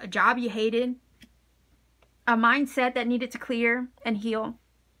job you hated, a mindset that needed to clear and heal.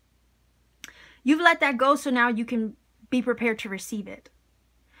 You've let that go, so now you can be prepared to receive it.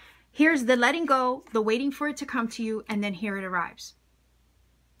 Here's the letting go, the waiting for it to come to you, and then here it arrives.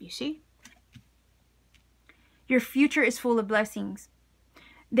 You see? Your future is full of blessings.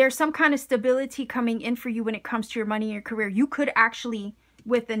 There's some kind of stability coming in for you when it comes to your money and your career. You could actually,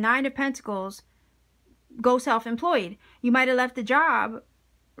 with the Nine of Pentacles, go self-employed. You might have left the job,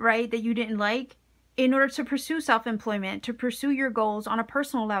 right, that you didn't like in order to pursue self-employment, to pursue your goals on a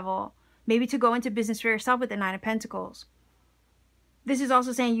personal level, maybe to go into business for yourself with the Nine of Pentacles. This is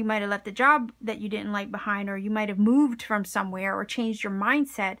also saying you might have left the job that you didn't like behind, or you might have moved from somewhere or changed your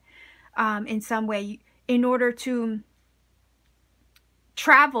mindset in some way in order to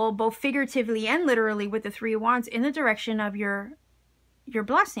travel both figuratively and literally with the Three of Wands in the direction of your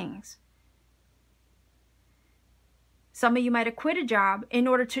blessings. Some of you might have quit a job in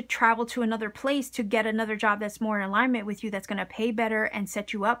order to travel to another place to get another job that's more in alignment with you, that's going to pay better and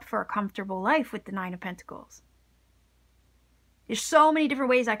set you up for a comfortable life with the Nine of Pentacles. There's so many different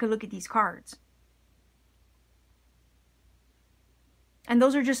ways I could look at these cards. And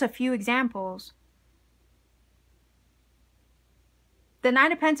those are just a few examples. The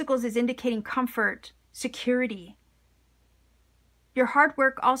Nine of Pentacles is indicating comfort, security. Your hard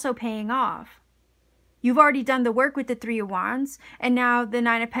work also paying off. You've already done the work with the Three of Wands, and now the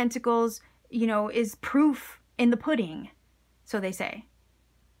Nine of Pentacles, you know, is proof in the pudding, so they say.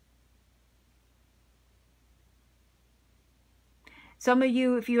 Some of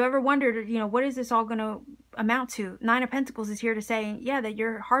you, if you ever wondered, you know, what is this all going to amount to? Nine of Pentacles is here to say, yeah, that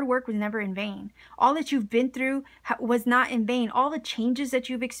your hard work was never in vain. All that you've been through was not in vain. All the changes that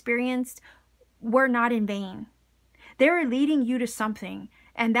you've experienced were not in vain. They were leading you to something,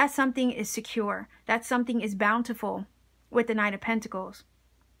 and that something is secure. That something is bountiful with the Nine of Pentacles.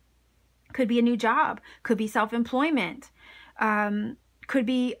 Could be a new job. Could be self-employment. Could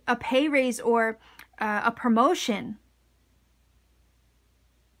be a pay raise or a promotion.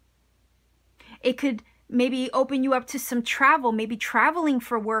 It could maybe open you up to some travel, maybe traveling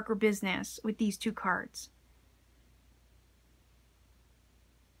for work or business with these two cards.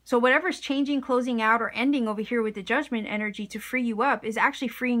 So whatever's changing, closing out, or ending over here with the Judgment energy to free you up is actually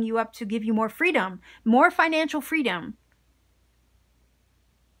freeing you up to give you more freedom, more financial freedom.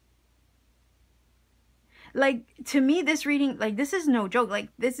 Like, to me, this reading, like, this is no joke. Like,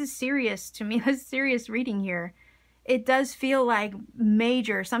 this is serious to me. This is serious reading here. It does feel like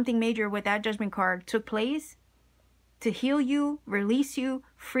something major with that Judgment card took place to heal you, release you,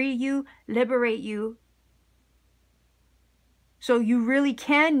 free you, liberate you. So you really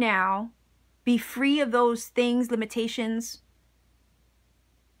can now be free of those things, limitations,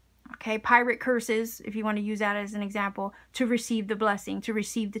 okay, pirate curses, if you want to use that as an example, to receive the blessing, to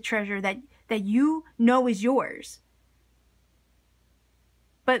receive the treasure that you know is yours.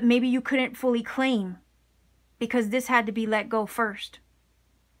 But maybe you couldn't fully claim because this had to be let go first.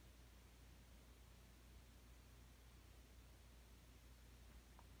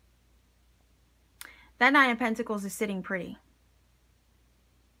 That Nine of Pentacles is sitting pretty.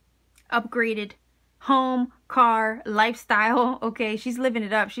 Upgraded home, car, lifestyle. Okay, she's living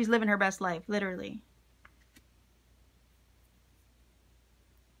it up. She's living her best life, literally.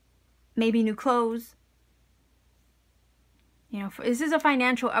 Maybe new clothes. You know, this is a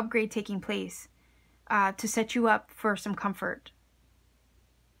financial upgrade taking place to set you up for some comfort.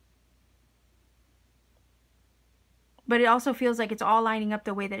 But it also feels like it's all lining up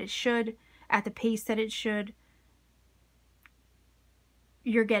the way that it should, at the pace that it should.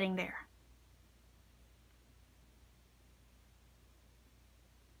 You're getting there.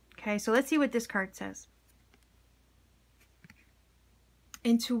 Okay, so let's see what this card says.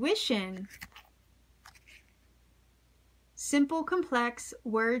 Intuition. Simple, complex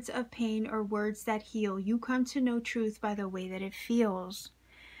words of pain or words that heal. You come to know truth by the way that it feels.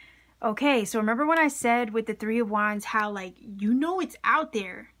 Okay, so remember when I said with the Three of Wands how, like, you know it's out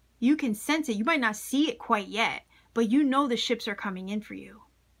there. You can sense it. You might not see it quite yet, but you know the ships are coming in for you.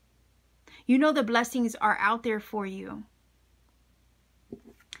 You know the blessings are out there for you.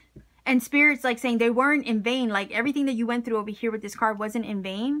 And Spirit's like saying they weren't in vain. Like, everything that you went through over here with this card wasn't in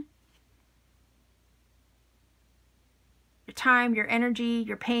vain. Your time, your energy,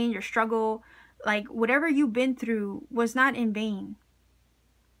 your pain, your struggle, like whatever you've been through was not in vain.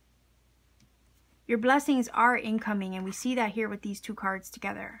 Your blessings are incoming, and we see that here with these two cards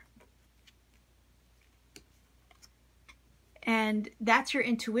together. And that's your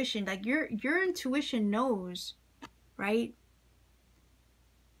intuition. Like, your intuition knows, right,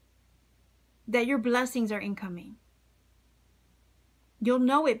 that your blessings are incoming. You'll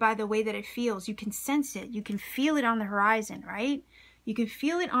know it by the way that it feels. You can sense it. You can feel it on the horizon, right? You can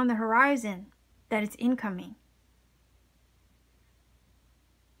feel it on the horizon that it's incoming.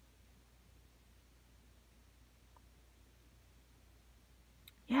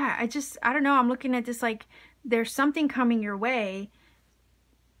 Yeah, I don't know. I'm looking at this like there's something coming your way.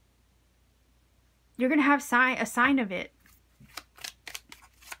 You're going to have a sign of it.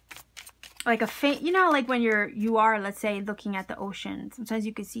 Like a faint, you know, like when you are, let's say, looking at the ocean. Sometimes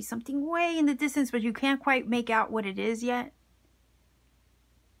you can see something way in the distance, but you can't quite make out what it is yet.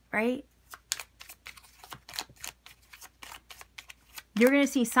 Right? You're going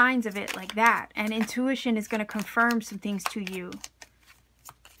to see signs of it like that. And intuition is going to confirm some things to you.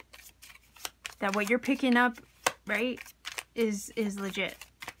 That what you're picking up, right, is legit.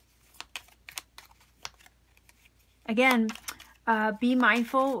 Again, be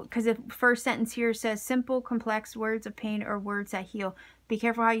mindful, because the first sentence here says simple, complex words of pain or words that heal. Be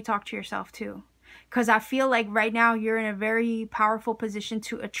careful how you talk to yourself too. Because I feel like right now you're in a very powerful position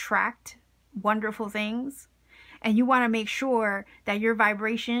to attract wonderful things. And you want to make sure that your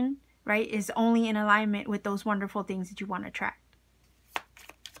vibration, right, is only in alignment with those wonderful things that you want to attract.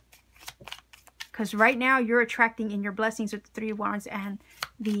 Because right now you're attracting in your blessings with the Three of Wands and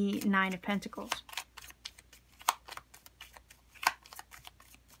the Nine of Pentacles.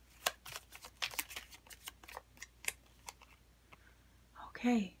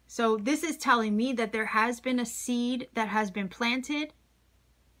 Okay, so this is telling me that there has been a seed that has been planted.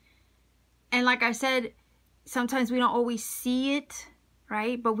 And like I said, sometimes we don't always see it,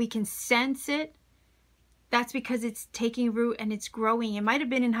 right? But we can sense it. That's because it's taking root and it's growing. It might have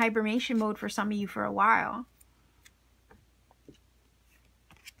been in hibernation mode for some of you for a while.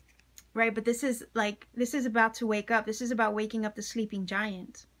 Right, but this is about to wake up. This is about waking up the sleeping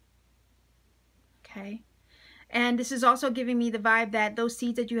giant. Okay. And this is also giving me the vibe that those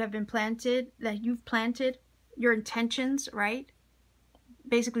seeds that you have been planted, that you've planted, your intentions, right?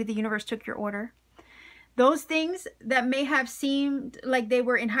 Basically, the universe took your order. Those things that may have seemed like they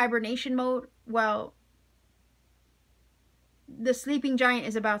were in hibernation mode, well, the sleeping giant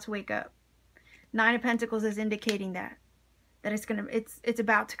is about to wake up. Nine of Pentacles is indicating that it's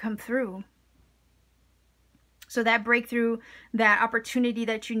about to come through. So that breakthrough, that opportunity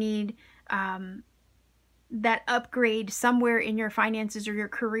that you need, that upgrade somewhere in your finances or your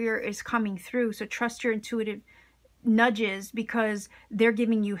career is coming through. So trust your intuitive nudges, because they're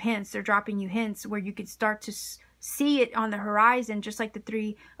giving you hints. They're dropping you hints where you can start to see it on the horizon, just like the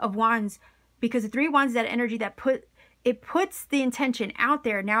Three of Wands, because the Three of Wands is that energy that puts the intention out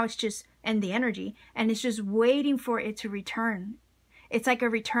there. Now it's just, and the energy, and it's just waiting for it to return. It's like a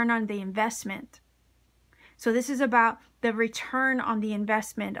return on the investment. So this is about the return on the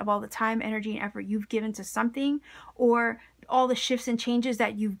investment of all the time, energy, and effort you've given to something, or all the shifts and changes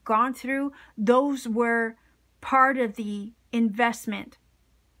that you've gone through. Those were part of the investment,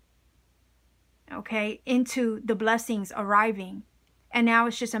 okay, into the blessings arriving. And now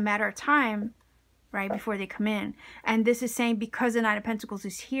it's just a matter of time, right, before they come in. And this is saying, because the Nine of Pentacles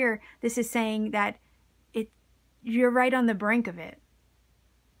is here, this is saying that you're right on the brink of it.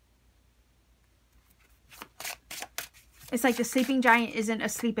 It's like the sleeping giant isn't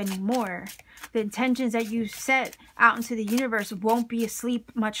asleep anymore. The intentions that you set out into the universe won't be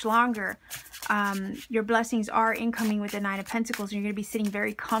asleep much longer. Your blessings are incoming with the Nine of Pentacles. And you're going to be sitting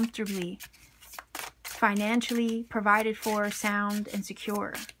very comfortably, financially provided for, sound, and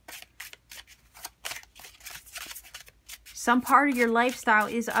secure. Some part of your lifestyle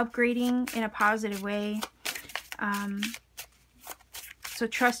is upgrading in a positive way. So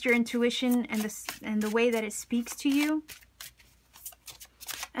trust your intuition and the way that it speaks to you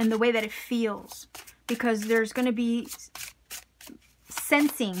and the way that it feels, because there's going to be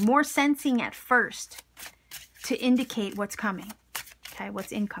sensing, more sensing at first to indicate what's coming, okay,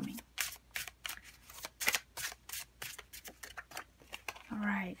 what's incoming. All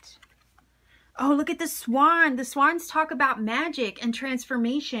right. Oh, look at the swan. The swans talk about magic and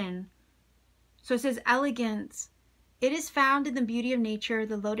transformation. So it says elegance. It is found in the beauty of nature,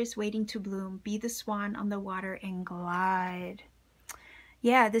 the lotus waiting to bloom. Be the swan on the water and glide.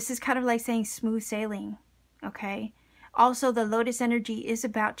 Yeah, this is kind of like saying smooth sailing, okay? Also, the lotus energy is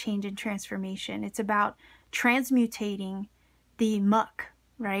about change and transformation. It's about transmutating the muck,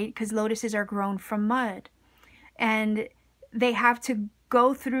 right? Because lotuses are grown from mud. And they have to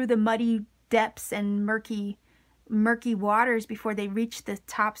go through the muddy depths and murky waters before they reach the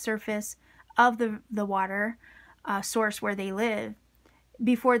top surface of the water source where they live,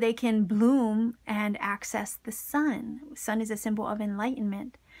 before they can bloom and access the sun. Sun is a symbol of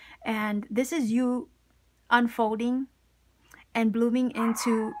enlightenment. And this is you unfolding and blooming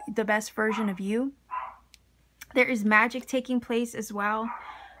into the best version of you. There is magic taking place as well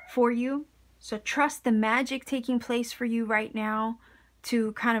for you. So trust the magic taking place for you right now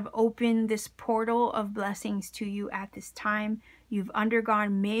to kind of open this portal of blessings to you at this time. You've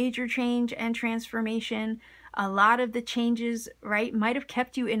undergone major change and transformation. A lot of the changes, right, might have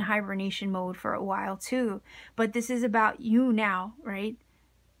kept you in hibernation mode for a while too. But this is about you now, right?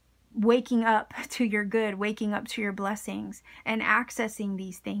 Waking up to your good, waking up to your blessings, and accessing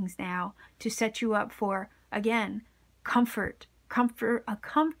these things now to set you up for, again, comfort, a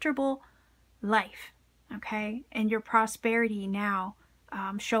comfortable life, okay? And your prosperity now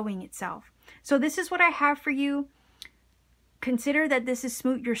showing itself. So this is what I have for you. Consider that this is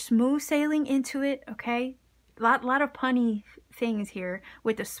smooth. You're smooth sailing into it, okay? Lot of punny things here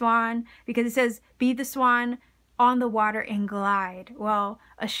with the swan, because it says be the swan on the water and glide. Well,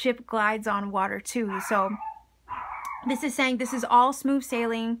 a ship glides on water too. So this is saying this is all smooth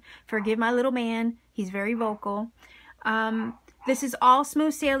sailing. Forgive my little man, he's very vocal. This is all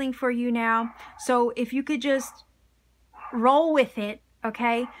smooth sailing for you now. So if you could just roll with it,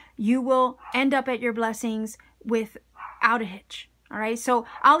 okay, you will end up at your blessings without a hitch. All right, so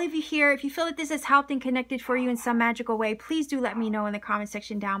I'll leave you here. If you feel that this has helped and connected for you in some magical way, please do let me know in the comment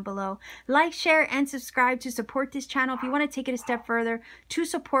section down below. Like, share, and subscribe to support this channel. If you want to take it a step further to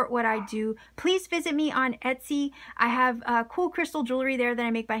support what I do, please visit me on Etsy. I have cool crystal jewelry there that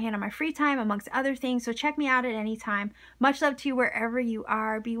I make by hand on my free time, amongst other things. So check me out at any time. Much love to you wherever you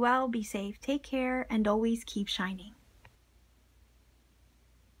are. Be well, be safe, take care, and always keep shining.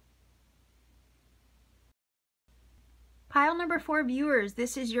 Pile number 4 viewers,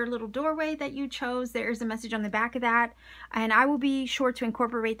 this is your little doorway that you chose. There is a message on the back of that, and I will be sure to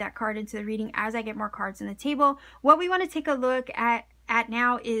incorporate that card into the reading as I get more cards on the table. What we want to take a look at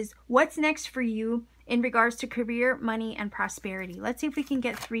now is what's next for you in regards to career, money, and prosperity. Let's see if we can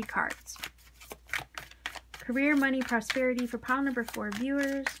get 3 cards. Career, money, prosperity for pile number 4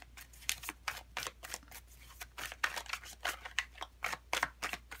 viewers.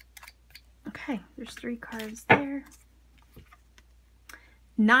 Okay, there's 3 cards there.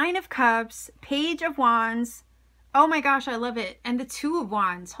 9 of Cups, Page of Wands. Oh my gosh, I love it. And the 2 of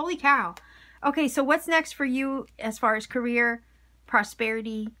Wands. Holy cow. Okay, so what's next for you as far as career,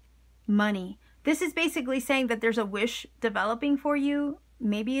 prosperity, money? This is basically saying that there's a wish developing for you.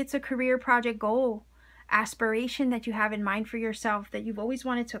 Maybe it's a career project goal, aspiration that you have in mind for yourself that you've always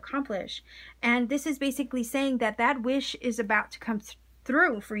wanted to accomplish. And this is basically saying that that wish is about to come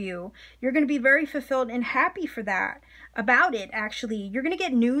through for you. You're going to be very fulfilled and happy for that, about it actually. You're going to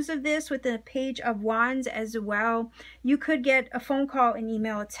get news of this with the Page of Wands as well. You could get a phone call, an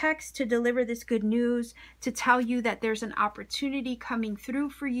email, a text to deliver this good news, to tell you that there's an opportunity coming through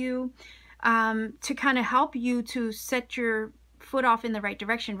for you, to kind of help you to set your foot off in the right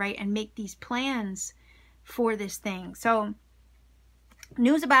direction, right? And make these plans for this thing. So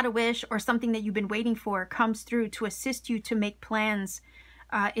news about a wish or something that you've been waiting for comes through to assist you to make plans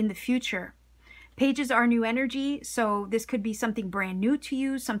in the future. Pages are new energy, so this could be something brand new to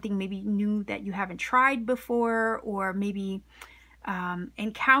you, something maybe new that you haven't tried before, or maybe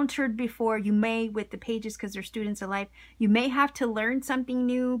encountered before. You may, with the pages, because they're students of life, you may have to learn something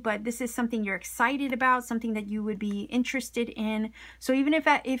new, but this is something you're excited about, something that you would be interested in. So even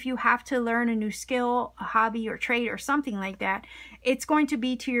if you have to learn a new skill, a hobby or trade or something like that, it's going to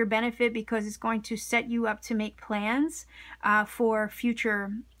be to your benefit, because it's going to set you up to make plans for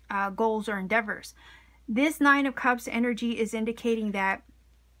future goals or endeavors. This Nine of Cups energy is indicating that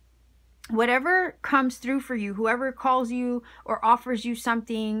whatever comes through for you, whoever calls you or offers you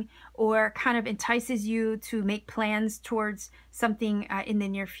something or kind of entices you to make plans towards something in the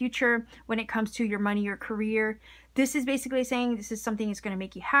near future when it comes to your money or career, this is basically saying this is something that's going to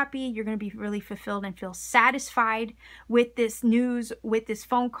make you happy. You're going to be really fulfilled and feel satisfied with this news, with this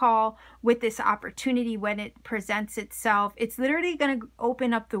phone call, with this opportunity when it presents itself. It's literally going to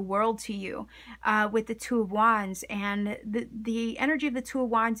open up the world to you with the Two of Wands. And the energy of the Two of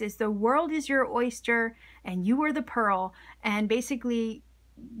Wands is the world is your oyster and you are the pearl. And basically,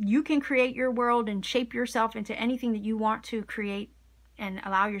 you can create your world and shape yourself into anything that you want to create and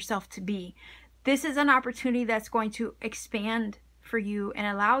allow yourself to be. This is an opportunity that's going to expand for you and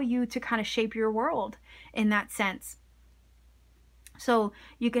allow you to kind of shape your world in that sense. So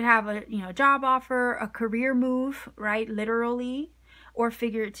you could have a job offer, a career move, right? Literally or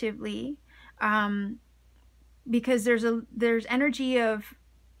figuratively, because there's energy of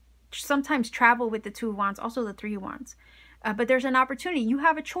sometimes travel with the Two of Wands, also the Three of Wands. But there's an opportunity. You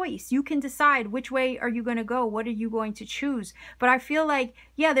have a choice. You can decide which way are you going to go. What are you going to choose? But I feel like,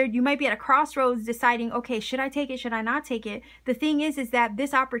 yeah, you might be at a crossroads deciding, okay, should I take it? Should I not take it? The thing is that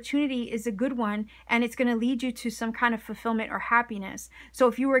this opportunity is a good one, and it's going to lead you to some kind of fulfillment or happiness. So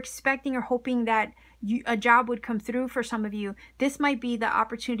if you were expecting or hoping that a job would come through for some of you, this might be the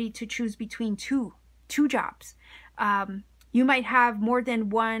opportunity to choose between two jobs. You might have more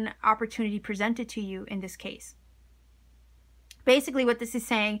than one opportunity presented to you in this case. Basically, what this is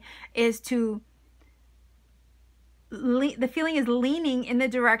saying is the feeling is leaning in the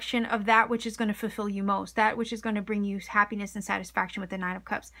direction of that which is going to fulfill you most, that which is going to bring you happiness and satisfaction with the Nine of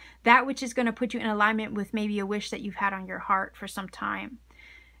Cups, that which is going to put you in alignment with maybe a wish that you've had on your heart for some time.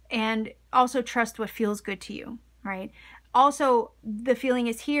 And also trust what feels good to you, right? Also, the feeling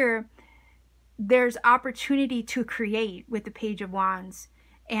is here, there's opportunity to create with the Page of Wands,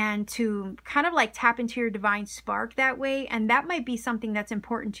 and to kind of like tap into your divine spark that way. And that might be something that's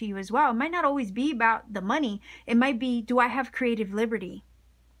important to you as well. It might not always be about the money. It might be, do I have creative liberty?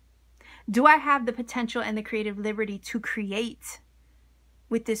 Do I have the potential and the creative liberty to create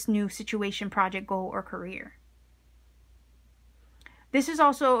with this new situation, project, goal, or career? This is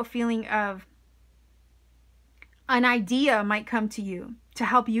also a feeling of an idea might come to you to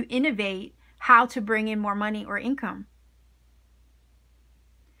help you innovate how to bring in more money or income.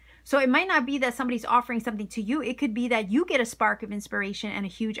 So it might not be that somebody's offering something to you. It could be that you get a spark of inspiration and a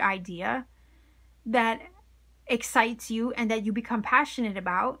huge idea that excites you and that you become passionate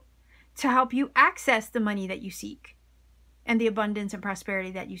about to help you access the money that you seek and the abundance and prosperity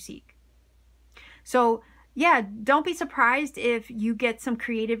that you seek. So yeah, don't be surprised if you get some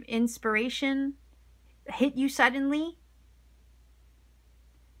creative inspiration hit you suddenly,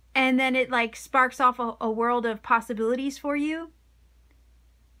 and then it like sparks off a world of possibilities for you.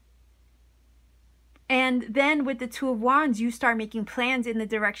 And then with the Two of Wands, you start making plans in the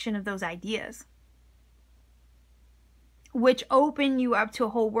direction of those ideas, which open you up to a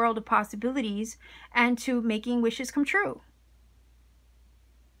whole world of possibilities and to making wishes come true.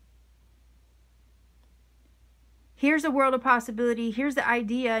 Here's the world of possibility, here's the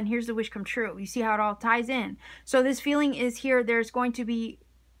idea, and here's the wish come true. You see how it all ties in. So this feeling is here, there's going to be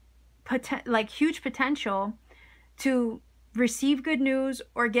huge potential to receive good news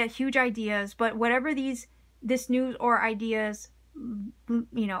or get huge ideas, but whatever this news or ideas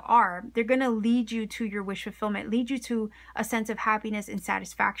are, they're going to lead you to your wish fulfillment, lead you to a sense of happiness and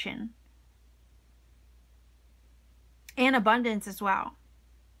satisfaction. and abundance as well.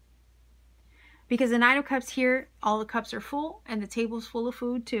 Because the Nine of Cups here, all the cups are full and the table's full of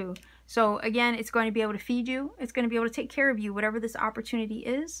food too. So again, it's going to be able to feed you. It's going to be able to take care of you, whatever this opportunity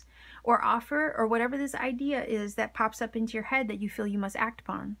is or offer, or whatever this idea is that pops up into your head that you feel you must act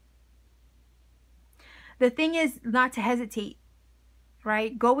upon. The thing is not to hesitate,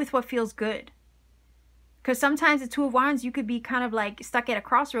 right? Go with what feels good. Because sometimes the Two of Wands, you could be kind of like stuck at a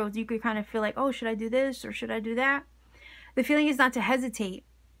crossroads. You could kind of feel like, oh, should I do this or should I do that? The feeling is not to hesitate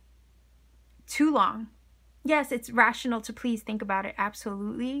too long. Yes, it's rational to please think about it.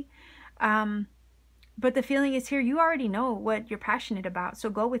 Absolutely. But the feeling is here, you already know what you're passionate about. So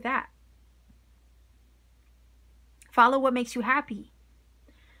go with that. Follow what makes you happy.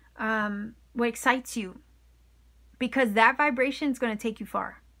 What excites you. Because that vibration is going to take you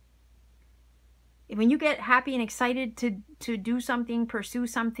far. When you get happy and excited to do something, pursue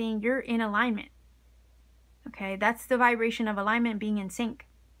something, you're in alignment. Okay, that's the vibration of alignment, being in sync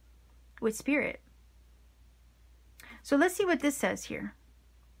with spirit. So let's see what this says here.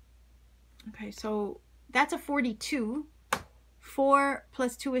 Okay, so that's a 42. 4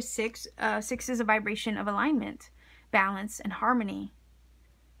 plus 2 is 6. 6 is a vibration of alignment, balance, and harmony.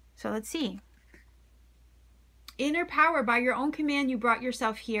 So let's see. Inner power, by your own command, you brought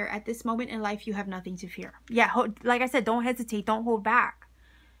yourself here. At this moment in life, you have nothing to fear. Yeah, like I said, don't hesitate. Don't hold back,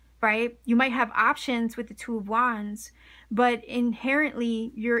 right? You might have options with the Two of Wands, but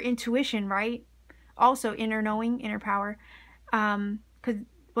inherently, your intuition, right? Also, inner knowing, inner power. Because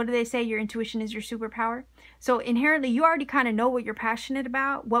what do they say? Your intuition is your superpower. So inherently, you already kind of know what you're passionate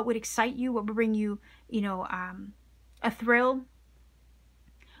about, what would excite you, what would bring you, you know, a thrill,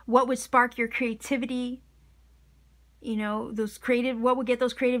 what would spark your creativity. You know, those creative, what would get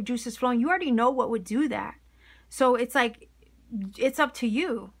those creative juices flowing? You already know what would do that. So it's like, it's up to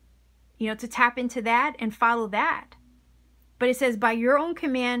you, you know, to tap into that and follow that. But it says, by your own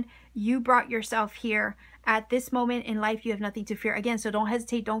command, you brought yourself here. At this moment in life, you have nothing to fear. Again, so don't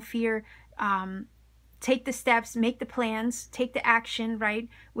hesitate, don't fear. Take the steps, make the plans, take the action, right?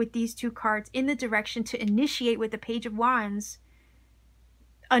 With these two cards in the direction to initiate with the Page of Wands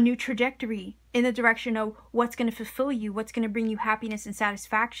a new trajectory in the direction of what's going to fulfill you, what's going to bring you happiness and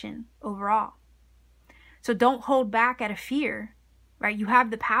satisfaction overall. So don't hold back out of fear, right? You have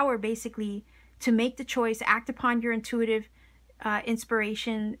the power basically to make the choice, act upon your intuitive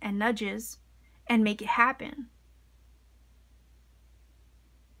inspiration and nudges, and make it happen.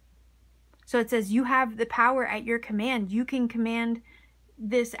 So it says you have the power at your command. You can command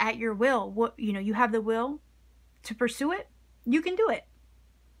this at your will. What, you know, you have the will to pursue it. You can do it.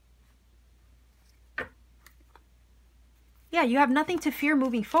 Yeah, you have nothing to fear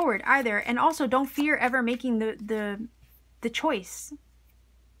moving forward either. And also don't fear ever making the choice.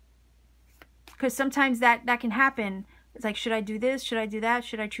 Because sometimes that can happen. It's like, should I do this? Should I do that?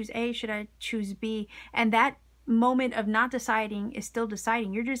 Should I choose A? Should I choose B? And that moment of not deciding is still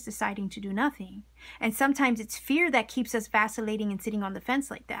deciding. You're just deciding to do nothing. And sometimes it's fear that keeps us vacillating and sitting on the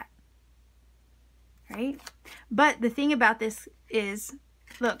fence like that. Right? But the thing about this is,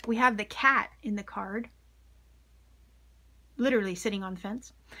 look, we have the cat in the card. Literally sitting on the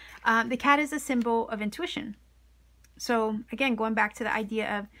fence. The cat is a symbol of intuition. So again, going back to the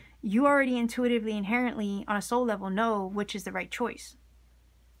idea of you already intuitively, inherently, on a soul level, know which is the right choice.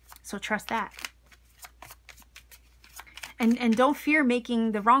 So trust that. And don't fear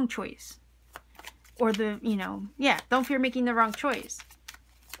making the wrong choice. Or the, you know, yeah, don't fear making the wrong choice.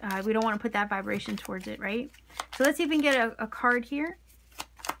 We don't want to put that vibration towards it, right? So let's see if we can get a card here.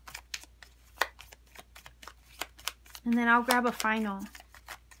 And then I'll grab a final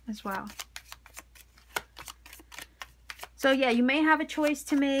as well. So yeah, you may have a choice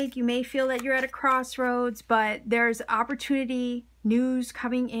to make. You may feel that you're at a crossroads, but there's opportunity, news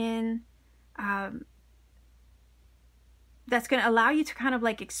coming in that's going to allow you to kind of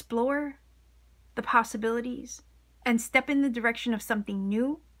like explore the possibilities and step in the direction of something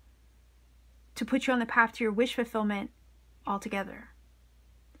new to put you on the path to your wish fulfillment altogether.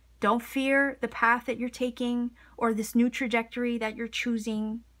 Don't fear the path that you're taking or this new trajectory that you're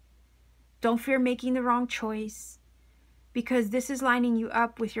choosing. Don't fear making the wrong choice, because this is lining you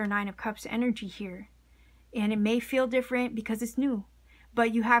up with your Nine of Cups energy here. And it may feel different because it's new,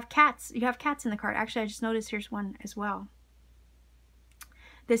 but you have cats. You have cats in the card. Actually, I just noticed here's one as well.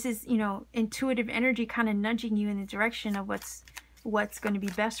 This is, you know, intuitive energy kind of nudging you in the direction of what's going to be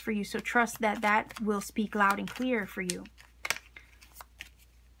best for you. So trust that that will speak loud and clear for you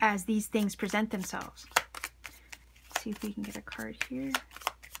as these things present themselves. Let's see if we can get a card here.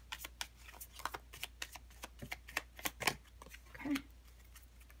 Okay.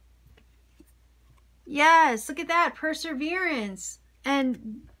 Yes, look at that. Perseverance.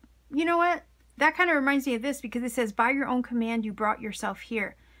 And you know what? That kind of reminds me of this, because it says, by your own command, you brought yourself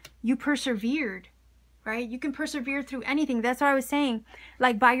here. You persevered, right? You can persevere through anything. That's what I was saying.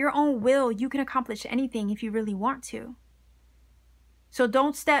 Like, by your own will, you can accomplish anything if you really want to. So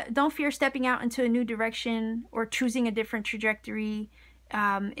don't fear stepping out into a new direction or choosing a different trajectory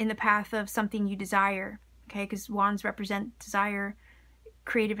in the path of something you desire. Okay, because wands represent desire,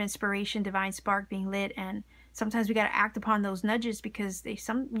 creative inspiration, divine spark being lit, and sometimes we got to act upon those nudges, because they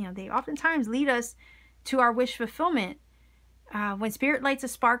oftentimes lead us to our wish fulfillment. When spirit lights a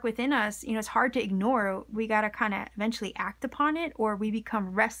spark within us, it's hard to ignore. We got to kind of eventually act upon it, or we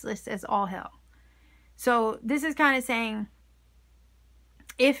become restless as all hell. So this is kind of saying,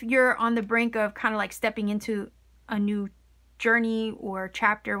 if you're on the brink of kind of like stepping into a new journey or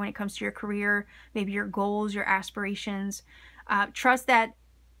chapter when it comes to your career, maybe your goals, your aspirations, trust that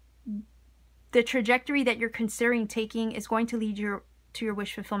the trajectory that you're considering taking is going to lead you to your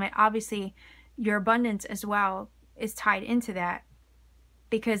wish fulfillment. Obviously, your abundance as well is tied into that,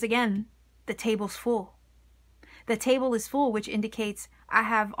 because again, the table's full. The table is full, which indicates I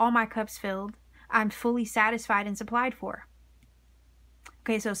have all my cups filled. I'm fully satisfied and supplied for.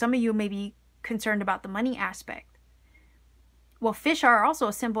 Okay, so some of you may be concerned about the money aspect. Well, fish are also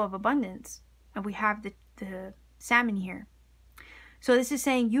a symbol of abundance, and we have the salmon here. So this is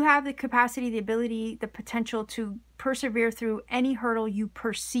saying you have the capacity, the ability, the potential to persevere through any hurdle you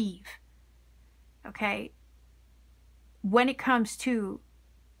perceive. Okay? When it comes to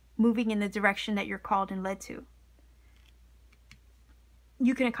moving in the direction that you're called and led to,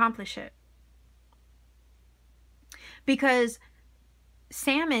 you can accomplish it. Because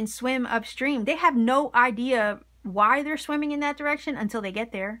salmon swim upstream. They have no idea why they're swimming in that direction until they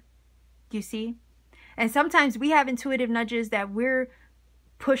get there. Do you see? And sometimes we have intuitive nudges that we're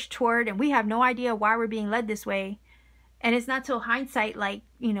pushed toward, and we have no idea why we're being led this way. And it's not till hindsight, like,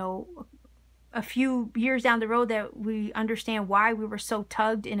 a few years down the road, that we understand why we were so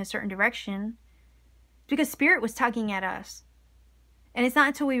tugged in a certain direction. Because spirit was tugging at us. And it's not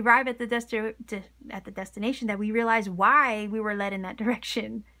until we arrive at the destination that we realize why we were led in that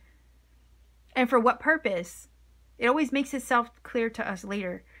direction. And for what purpose. It always makes itself clear to us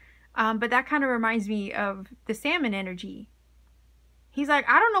later. But that kind of reminds me of the salmon energy. He's like,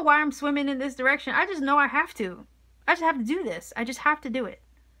 I don't know why I'm swimming in this direction. I just know I have to. I just have to do this. I just have to do it.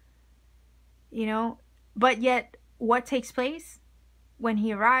 But yet, what takes place when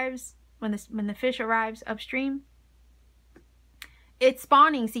he arrives, when the fish arrives upstream? It's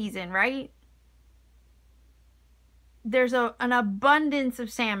spawning season, right? There's an abundance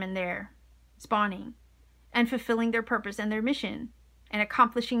of salmon there spawning and fulfilling their purpose and their mission and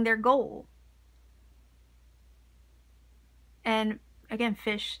accomplishing their goal. And again,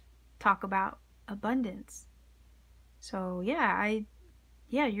 fish talk about abundance. So yeah,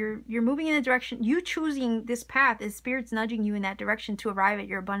 you're moving in a direction. You choosing this path is spirit's nudging you in that direction to arrive at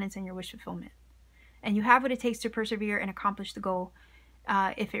your abundance and your wish fulfillment. And you have what it takes to persevere and accomplish the goal.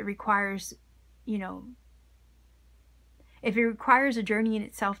 If it requires, if it requires a journey in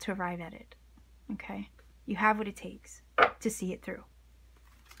itself to arrive at it. Okay? You have what it takes to see it through.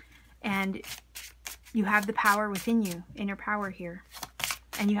 And you have the power within you, inner power here.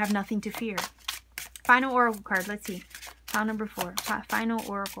 And you have nothing to fear. Final oracle card. Let's see. Pile number 4. Final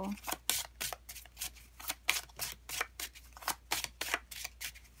oracle.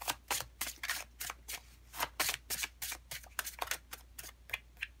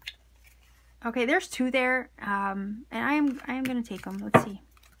 Okay, there's 2 there. And I am going to take them. Let's see.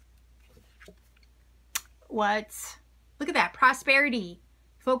 What? Look at that. Prosperity.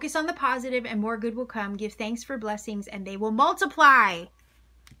 Focus on the positive and more good will come. Give thanks for blessings and they will multiply.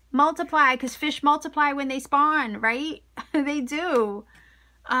 Multiply, because fish multiply when they spawn, right? They do.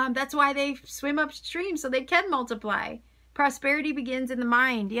 That's why they swim upstream, so they can multiply. Prosperity begins in the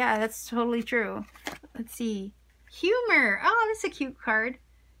mind. Yeah, that's totally true. Let's see. Humor. Oh, that's a cute card.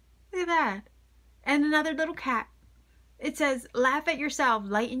 Look at that. And another little cat. It says, laugh at yourself,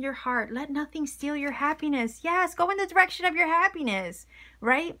 lighten your heart, let nothing steal your happiness. Yes, go in the direction of your happiness,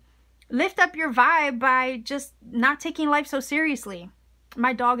 right? Lift up your vibe by just not taking life so seriously.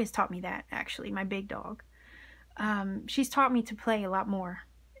 My dog has taught me that, actually, my big dog. She's taught me to play a lot more,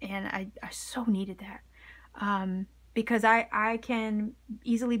 and I so needed that. Because I can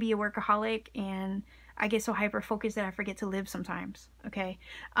easily be a workaholic, and I get so hyper-focused that I forget to live sometimes, okay?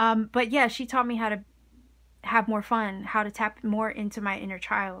 But yeah, she taught me how to have more fun, how to tap more into my inner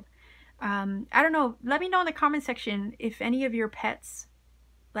child. I don't know, let me know in the comment section if any of your pets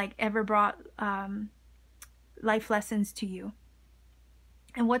like ever brought life lessons to you.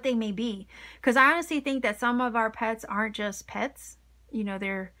 and what they may be. Because I honestly think that some of our pets aren't just pets. You know,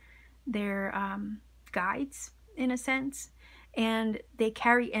 they're guides in a sense, and they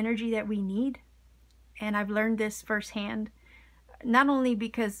carry energy that we need. And I've learned this firsthand, not only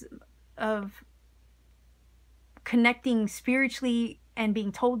because of connecting spiritually and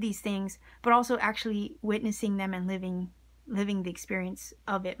being told these things, but also actually witnessing them and living the experience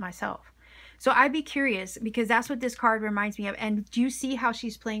of it myself. So I'd be curious, because that's what this card reminds me of. And do you see how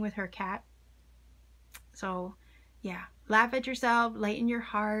she's playing with her cat? So yeah, laugh at yourself, lighten your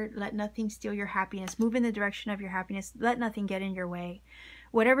heart, let nothing steal your happiness, move in the direction of your happiness, let nothing get in your way.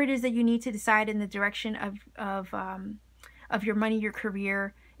 Whatever it is that you need to decide in the direction of your money, your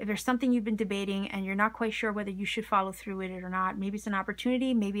career, if there's something you've been debating and you're not quite sure whether you should follow through with it or not, maybe it's an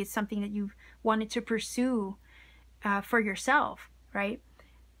opportunity, maybe it's something that you've wanted to pursue for yourself, right?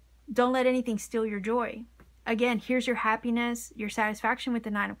 Don't let anything steal your joy. Again, here's your happiness, your satisfaction with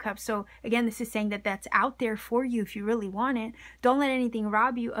the Nine of Cups. So again, this is saying that that's out there for you if you really want it. Don't let anything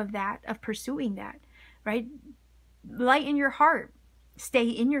rob you of that, of pursuing that, right? Lighten your heart. Stay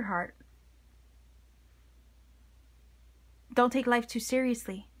in your heart. Don't take life too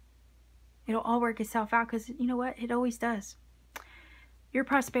seriously. It'll all work itself out, because you know what? It always does. Your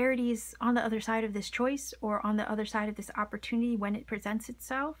prosperity is on the other side of this choice, or on the other side of this opportunity when it presents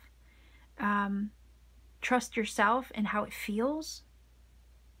itself. Trust yourself and how it feels.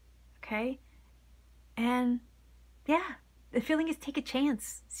 Okay? And yeah, the feeling is take a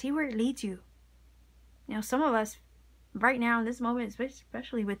chance. See where it leads you. You know, some of us right now in this moment,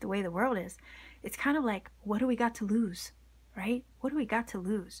 especially with the way the world is, it's kind of like, what do we got to lose? Right? What do we got to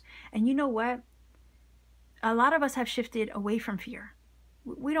lose? And you know what? A lot of us have shifted away from fear.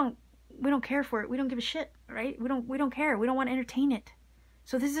 We don't care for it. We don't give a shit, right? We don't care. We don't want to entertain it.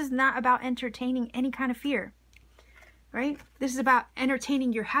 So this is not about entertaining any kind of fear, right? This is about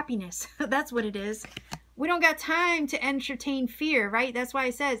entertaining your happiness. That's what it is. We don't got time to entertain fear, right? That's why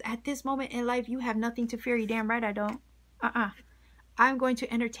it says, at this moment in life, you have nothing to fear. You damn right I don't. I'm going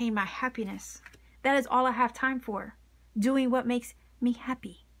to entertain my happiness. That is all I have time for. Doing what makes me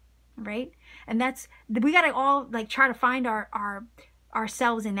happy, right? And that's, we got to all like try to find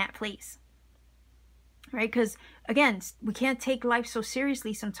ourselves in that place, right? Because again, we can't take life so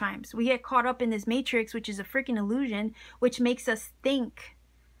seriously sometimes. We get caught up in this matrix, which is a freaking illusion, which makes us think,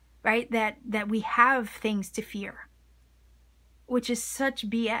 right, that we have things to fear, which is such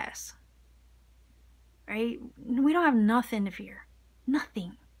BS, right? We don't have nothing to fear.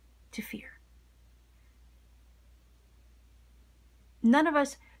 Nothing to fear. None of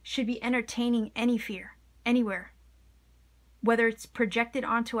us should be entertaining any fear anywhere, whether it's projected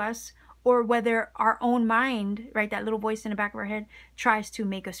onto us or whether our own mind, right, that little voice in the back of our head, tries to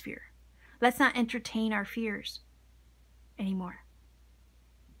make us fear. Let's not entertain our fears anymore.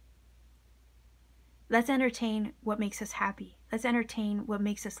 Let's entertain what makes us happy. Let's entertain what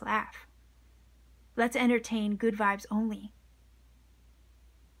makes us laugh. Let's entertain good vibes only.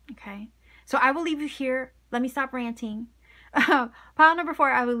 Okay? So I will leave you here. Let me stop ranting. Pile number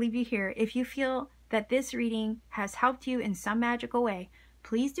 4, I will leave you here. If you feel that this reading has helped you in some magical way,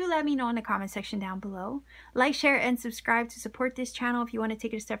 please do let me know in the comment section down below. Like, share, and subscribe to support this channel if you want to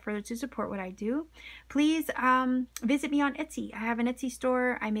take it a step further to support what I do. Please visit me on Etsy. I have an Etsy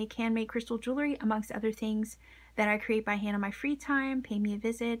store. I make handmade crystal jewelry, amongst other things that I create by hand on my free time. Pay me a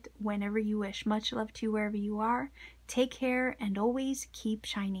visit whenever you wish. Much love to you wherever you are. Take care and always keep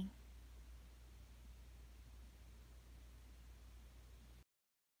shining.